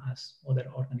them as other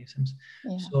organisms.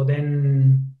 Yeah. So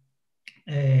then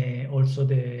also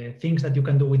the things that you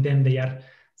can do with them, they are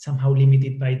somehow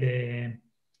limited by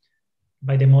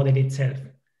the model itself.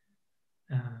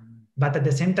 But at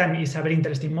the same time, it's a very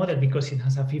interesting model because it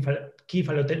has a key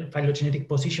phylogenetic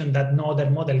position that no other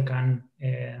model can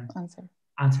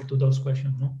answer to those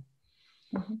questions. No?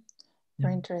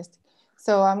 Very interesting.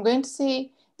 So I'm going to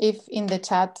see if in the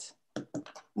chat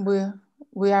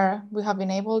we have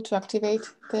been able to activate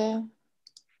the.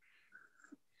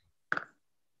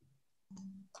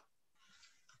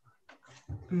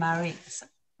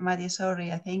 Marie,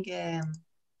 sorry, I think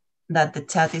that the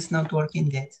chat is not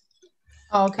working yet.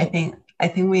 Oh, okay. I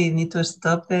think we need to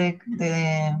stop the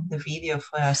video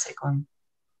for a second,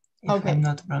 if I'm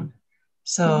not wrong.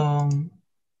 So,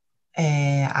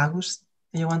 August,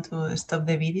 do you want to stop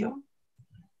the video?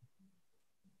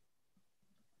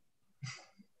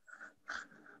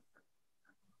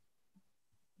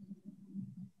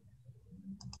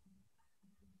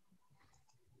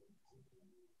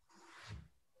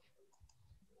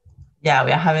 Yeah,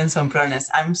 we are having some problems.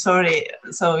 I'm sorry.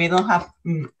 So we don't have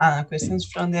questions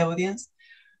from the audience,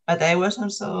 but I was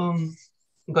also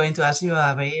going to ask you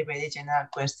a very, very general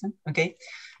question. Okay.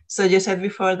 So you said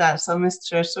before that some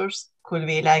stressors could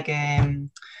be like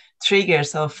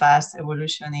triggers of fast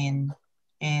evolution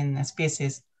in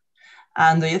species.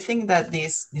 And do you think that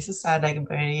this is a like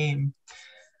very,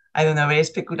 I don't know, very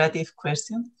speculative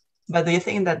question, but do you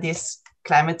think that this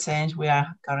climate change we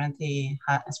are currently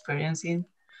experiencing,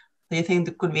 do you think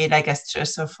it could be like a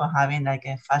stressor for having like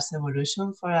a fast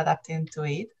evolution for adapting to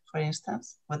it, for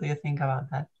instance? What do you think about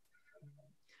that?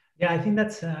 Yeah, I think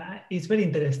that's it's very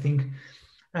interesting.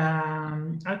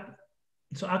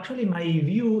 So actually, my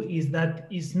view is that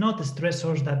it's not the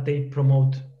stressors that they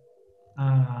promote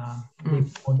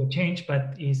the change,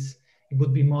 but it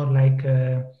would be more like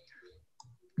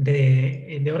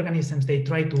the organisms, they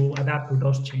try to adapt to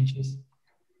those changes.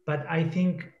 But I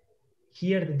think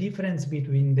here the difference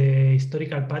between the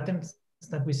historical patterns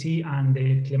that we see and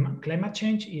the climate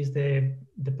change is the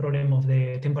problem of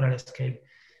the temporal scale.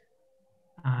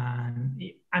 And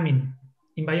I mean,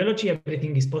 in biology,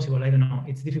 everything is possible. I don't know,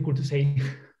 it's difficult to say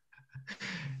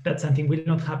that something will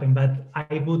not happen, but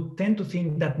I would tend to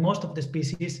think that most of the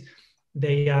species,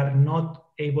 they are not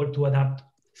able to adapt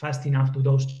fast enough to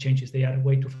those changes. They are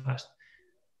way too fast.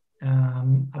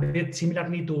 A bit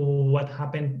similarly to what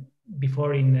happened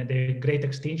before in the great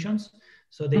extinctions.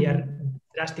 So they are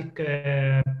drastic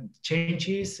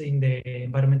changes in the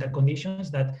environmental conditions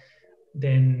that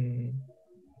then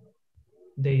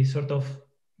they sort of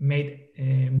made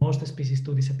most species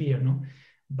to disappear, no?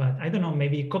 But I don't know,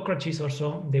 maybe cockroaches or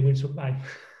so, they will survive.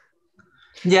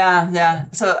 Yeah.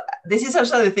 So this is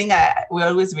also the thing we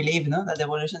always believe, no? That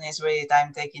evolution is very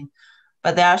time-taking.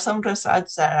 But there are some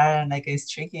results that are like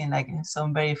striking, like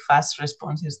some very fast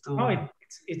responses to. Oh,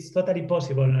 it's totally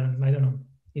possible. I don't know.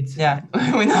 It's yeah,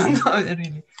 we don't know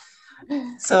really.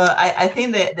 So I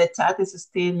think the chat is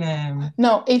still.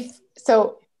 No, yes,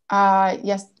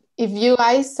 if you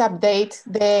guys update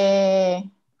the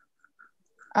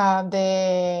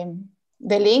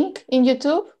link in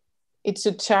YouTube, it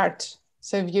should chart.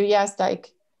 So if you just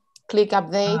like click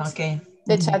update, okay.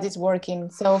 The chat is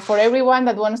working. So for everyone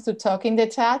that wants to talk in the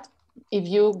chat, if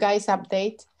you guys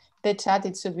update the chat,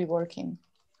 it should be working.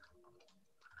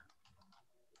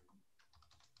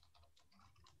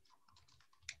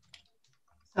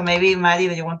 So maybe, Mari,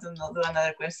 do you want to do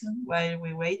another question while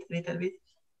we wait a little bit?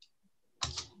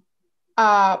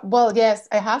 Well, yes,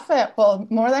 I have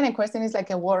more than a question, is like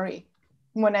a worry.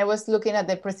 When I was looking at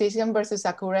the precision versus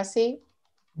accuracy,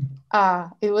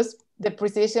 it was the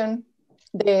precision,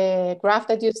 the graph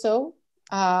that you saw.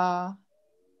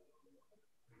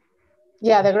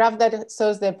 Yeah, the graph that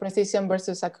shows the precision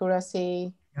versus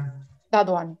accuracy, that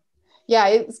one. Yeah,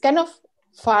 it's kind of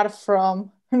far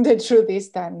from the true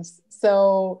distance.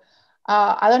 So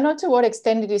I don't know to what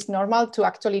extent it is normal to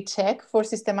actually check for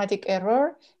systematic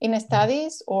error in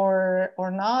studies or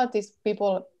not. Is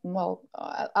people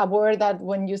aware that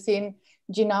when using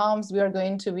genomes, we are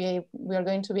going to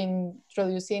be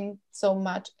introducing so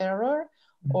much error,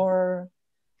 or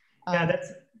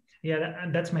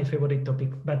that's my favorite topic.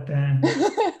 But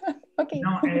okay.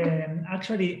 No,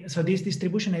 actually, so this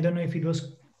distribution, I don't know if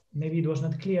maybe it was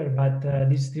not clear, but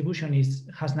this distribution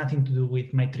has nothing to do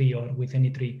with my tree or with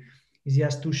any tree. It's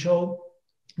just to show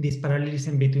this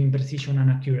parallelism between precision and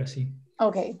accuracy.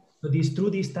 Okay. So this true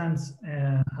distance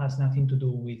has nothing to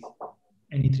do with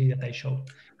any tree that I show.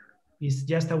 It's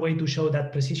just a way to show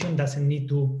that precision doesn't need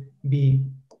to be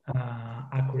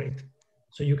accurate.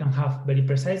 So you can have very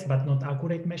precise but not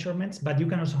accurate measurements, but you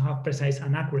can also have precise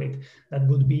and accurate. That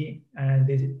would be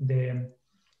the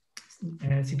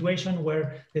situation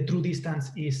where the true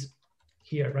distance is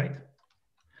here, right?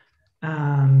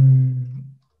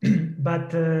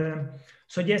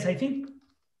 So yes, I think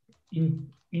in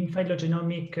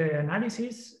phylogenomic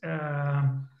analysis,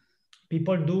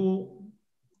 people do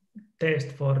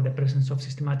test for the presence of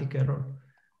systematic error.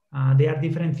 There are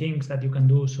different things that you can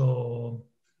do. So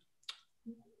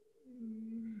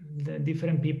the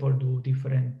different people do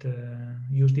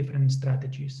use different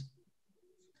strategies.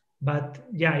 But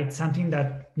yeah, it's something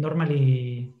that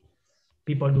normally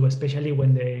people do, especially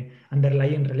when the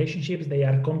underlying relationships, they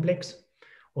are complex,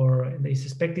 or it's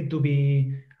expected to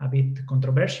be a bit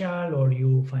controversial, or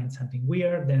you find something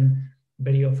weird, then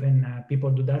very often people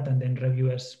do that, and then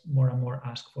reviewers more and more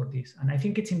ask for this. And I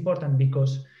think it's important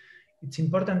because it's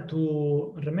important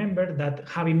to remember that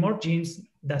having more genes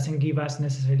doesn't give us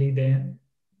necessarily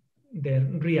the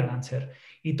real answer.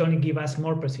 It only gives us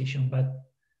more precision, but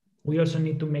we also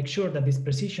need to make sure that this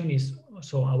precision is,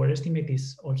 so our estimate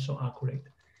is also accurate.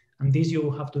 And this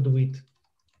you have to do it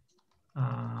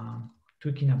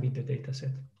tweaking a bit the data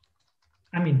set.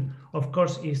 I mean, of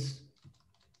course, it's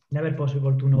never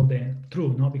possible to know the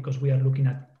truth, no? Because we are looking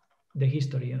at the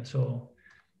history. And so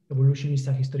evolution is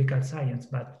a historical science,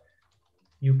 but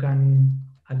you can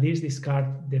at least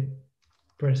discard the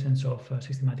presence of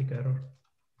systematic error.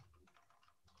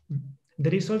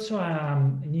 There is also a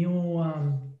new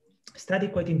study,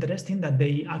 quite interesting, that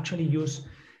they actually use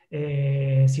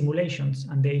simulations,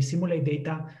 and they simulate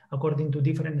data according to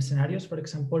different scenarios, for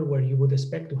example, where you would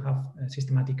expect to have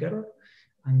systematic error.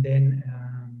 And then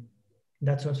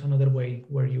that's also another way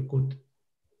where you could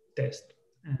test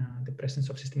the presence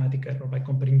of systematic error by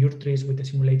comparing your trees with the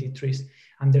simulated trees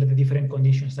under the different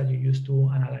conditions that you use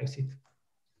to analyze it.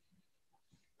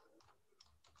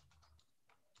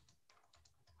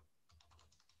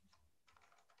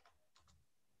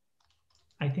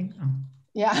 I think.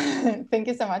 Yeah, thank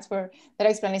you so much for that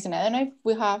explanation. I don't know if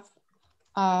we have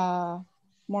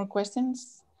more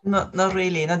questions. Not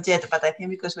really, not yet. But I think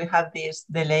because we have this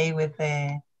delay with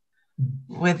the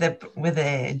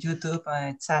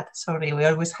YouTube chat. Sorry, we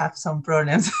always have some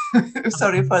problems.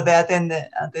 Sorry for the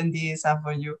attendees and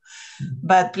for you.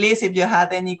 But please, if you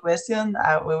have any question,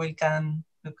 we can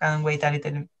wait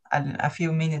a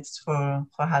few minutes for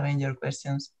having your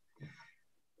questions.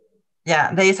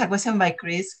 Yeah, there is a question by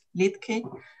Chris Litke.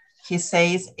 He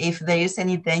says if there is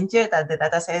any danger that the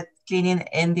dataset cleaning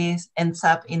ends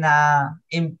up in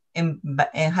having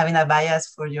a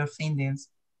bias for your findings.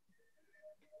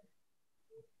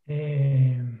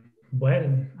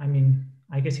 Well, I mean,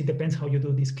 I guess it depends how you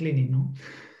do this cleaning, no?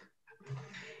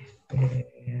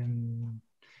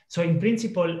 So in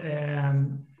principle,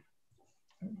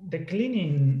 the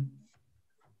cleaning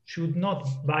should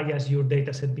not bias your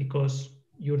dataset because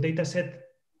your dataset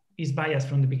is biased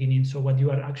from the beginning. So what you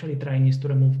are actually trying is to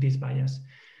remove this bias.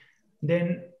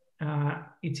 Then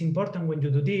it's important when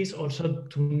you do this also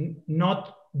to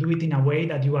not do it in a way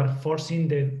that you are forcing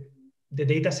the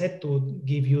dataset to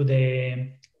give you the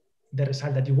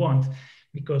result that you want,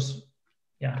 because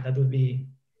yeah, that would be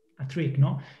a trick,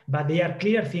 no? But there are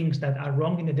clear things that are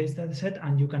wrong in the dataset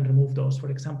and you can remove those.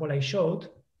 For example, I showed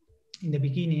in the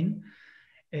beginning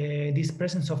this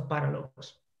presence of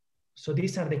paralogs. So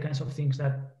these are the kinds of things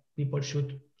that people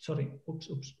should,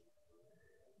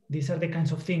 These are the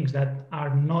kinds of things that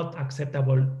are not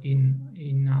acceptable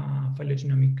in a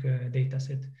phylogenomic data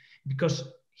set, because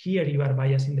here you are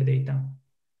biasing the data.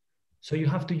 So you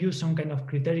have to use some kind of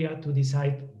criteria to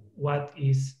decide what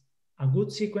is a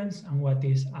good sequence and what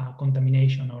is a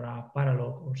contamination or a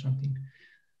paralog or something.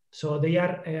 So they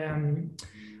are,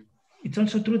 it's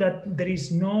also true that there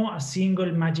is no a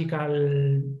single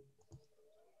magical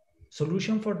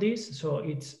solution for this. So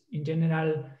it's in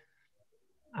general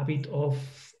a bit of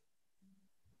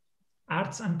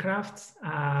arts and crafts,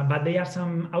 but there are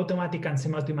some automatic and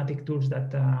semi-automatic tools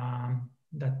that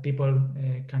that people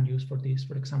can use for this.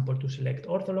 For example, to select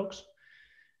orthologs,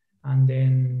 and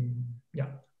then yeah.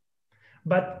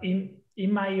 But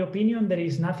in my opinion, there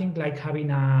is nothing like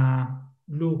having a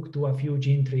look to a few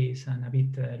gene trees and a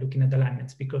bit looking at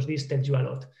alignments, because this tells you a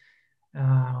lot.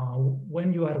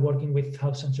 When you are working with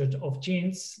thousands of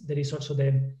genes, there is also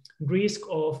the risk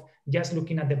of just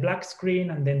looking at the black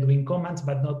screen and then doing comments,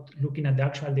 but not looking at the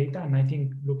actual data. And I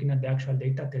think looking at the actual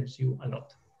data tells you a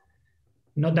lot.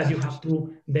 Not that you have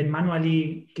to then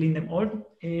manually clean them all.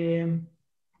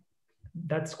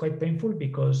 That's quite painful,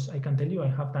 because I can tell you I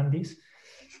have done this,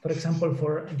 for example,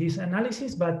 for this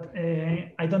analysis, but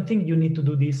I don't think you need to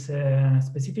do this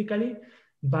specifically.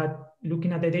 But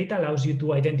looking at the data allows you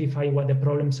to identify what the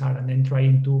problems are and then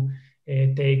trying to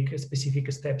take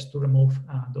specific steps to remove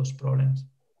those problems.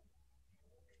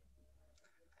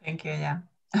 Thank you, yeah.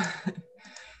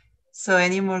 So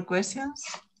any more questions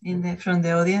from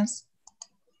the audience?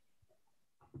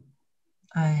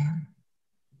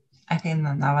 I think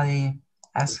nobody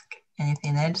asked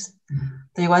anything else.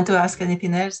 Do you want to ask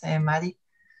anything else, Maddie?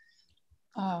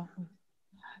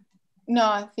 No,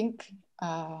 I think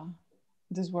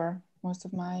these were most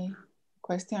of my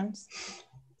questions.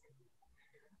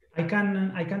 I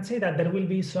can say that there will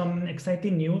be some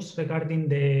exciting news regarding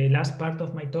the last part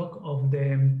of my talk of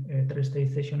the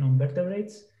terrestrialization on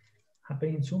vertebrates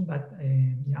happening soon, but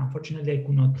yeah, unfortunately I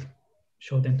could not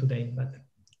show them today, but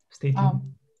stay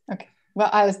tuned. Okay, well,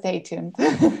 I'll stay tuned.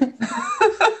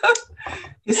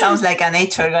 It sounds like a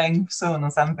Nature going soon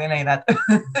or something like that.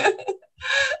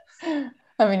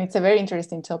 I mean, it's a very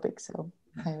interesting topic, so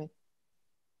maybe.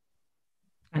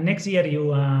 And next year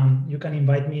you can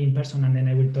invite me in person, and then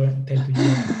I will tell to you.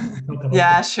 Talk about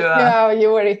yeah, it. sure. No, you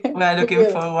worry. We are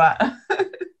looking forward.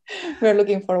 We're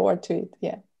looking forward to it.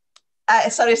 Yeah.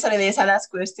 Sorry. There's a last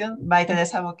question by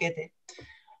Teresa Boquete.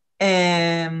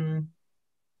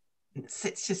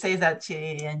 She says that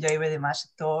she enjoyed very much the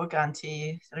talk, and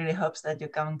she really hopes that you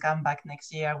can come back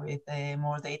next year with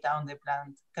more data on the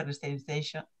plant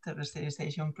terrestrialization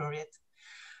project.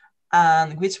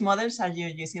 And which models are you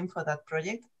using for that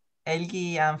project?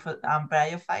 Algae and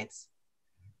bryophytes?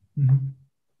 Mm-hmm.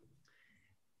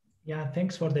 Yeah,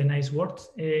 thanks for the nice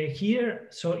words. Here,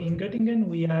 so in Göttingen,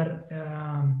 we are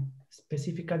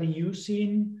specifically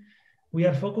using we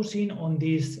are focusing on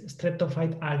these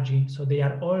streptophyte algae. So they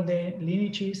are all the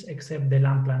lineages except the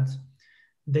land plants.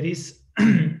 There is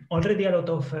already a lot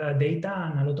of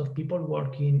data and a lot of people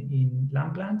working in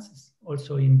land plants,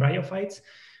 also in bryophytes,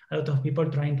 a lot of people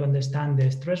trying to understand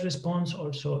the stress response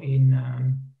also in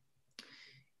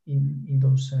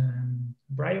those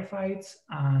bryophytes.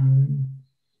 And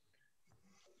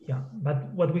yeah,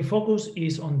 but what we focus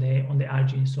is on the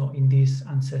algae, so in this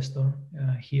ancestor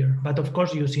here. But of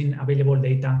course, using available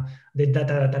data, the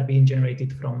data that are being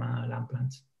generated from land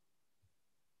plants.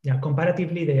 Yeah,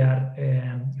 comparatively, there are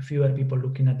fewer people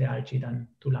looking at the algae than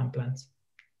to land plants.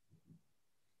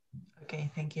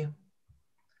 Okay, thank you.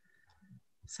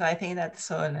 So I think that's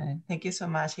all. Thank you so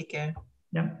much, Iker.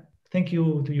 Yeah, thank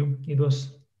you to you. It was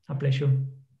a pleasure.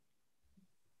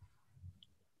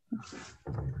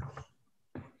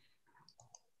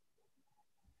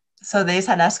 So there is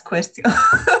a last question.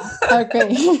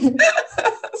 Okay.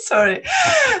 Sorry.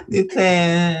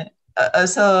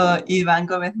 Also, Ivan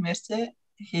Gomez-Merche,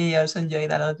 he also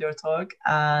enjoyed a lot your talk.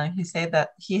 He said that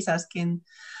he's asking,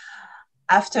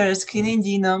 after screening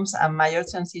genomes and major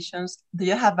transitions, do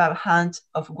you have a hunch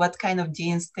of what kind of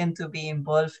genes tend to be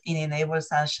involved in enable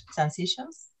such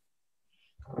transitions?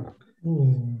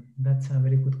 Oh, that's a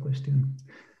very good question.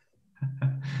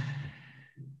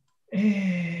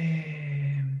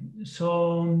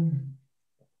 So,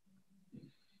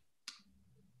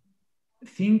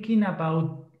 thinking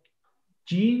about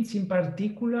genes in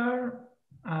particular,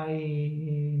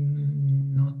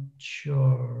 I'm not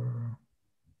sure.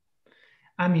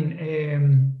 I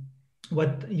mean,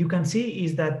 what you can see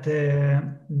is that,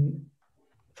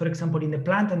 for example, in the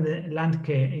plant and the land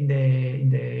in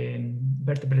the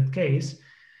vertebrate case,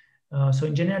 so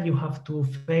in general, you have to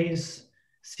face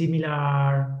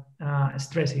similar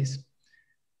stresses.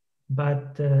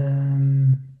 But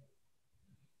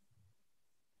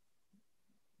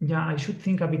yeah, I should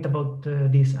think a bit about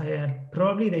this.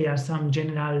 Probably there are some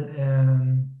general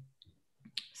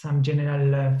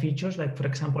features, like for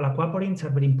example, aquaporins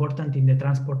are very important in the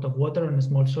transport of water and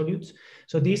small solutes.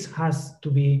 So this has to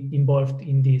be involved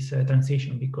in this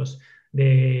transition because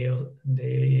the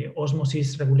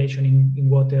osmosis regulation in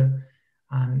water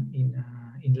and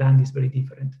in land is very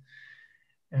different.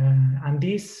 And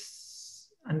this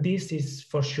is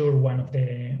for sure one of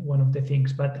the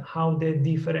things. But how the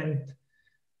different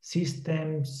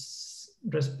systems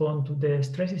respond to the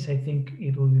stresses, I think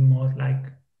it will be more like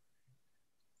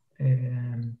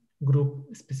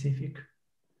group specific.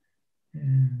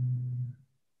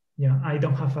 Yeah, I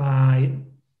don't have a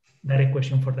direct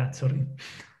question for that, sorry.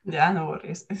 Yeah, no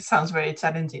worries. It sounds very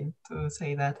challenging to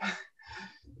say that.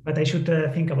 But I should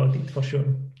think about it for sure.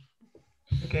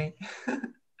 Okay.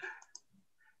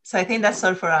 So I think that's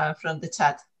all for from the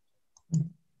chat.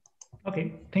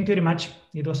 Okay, thank you very much.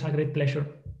 It was a great pleasure.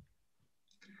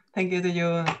 Thank you to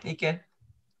you, Iker.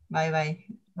 Bye-bye.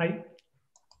 Bye.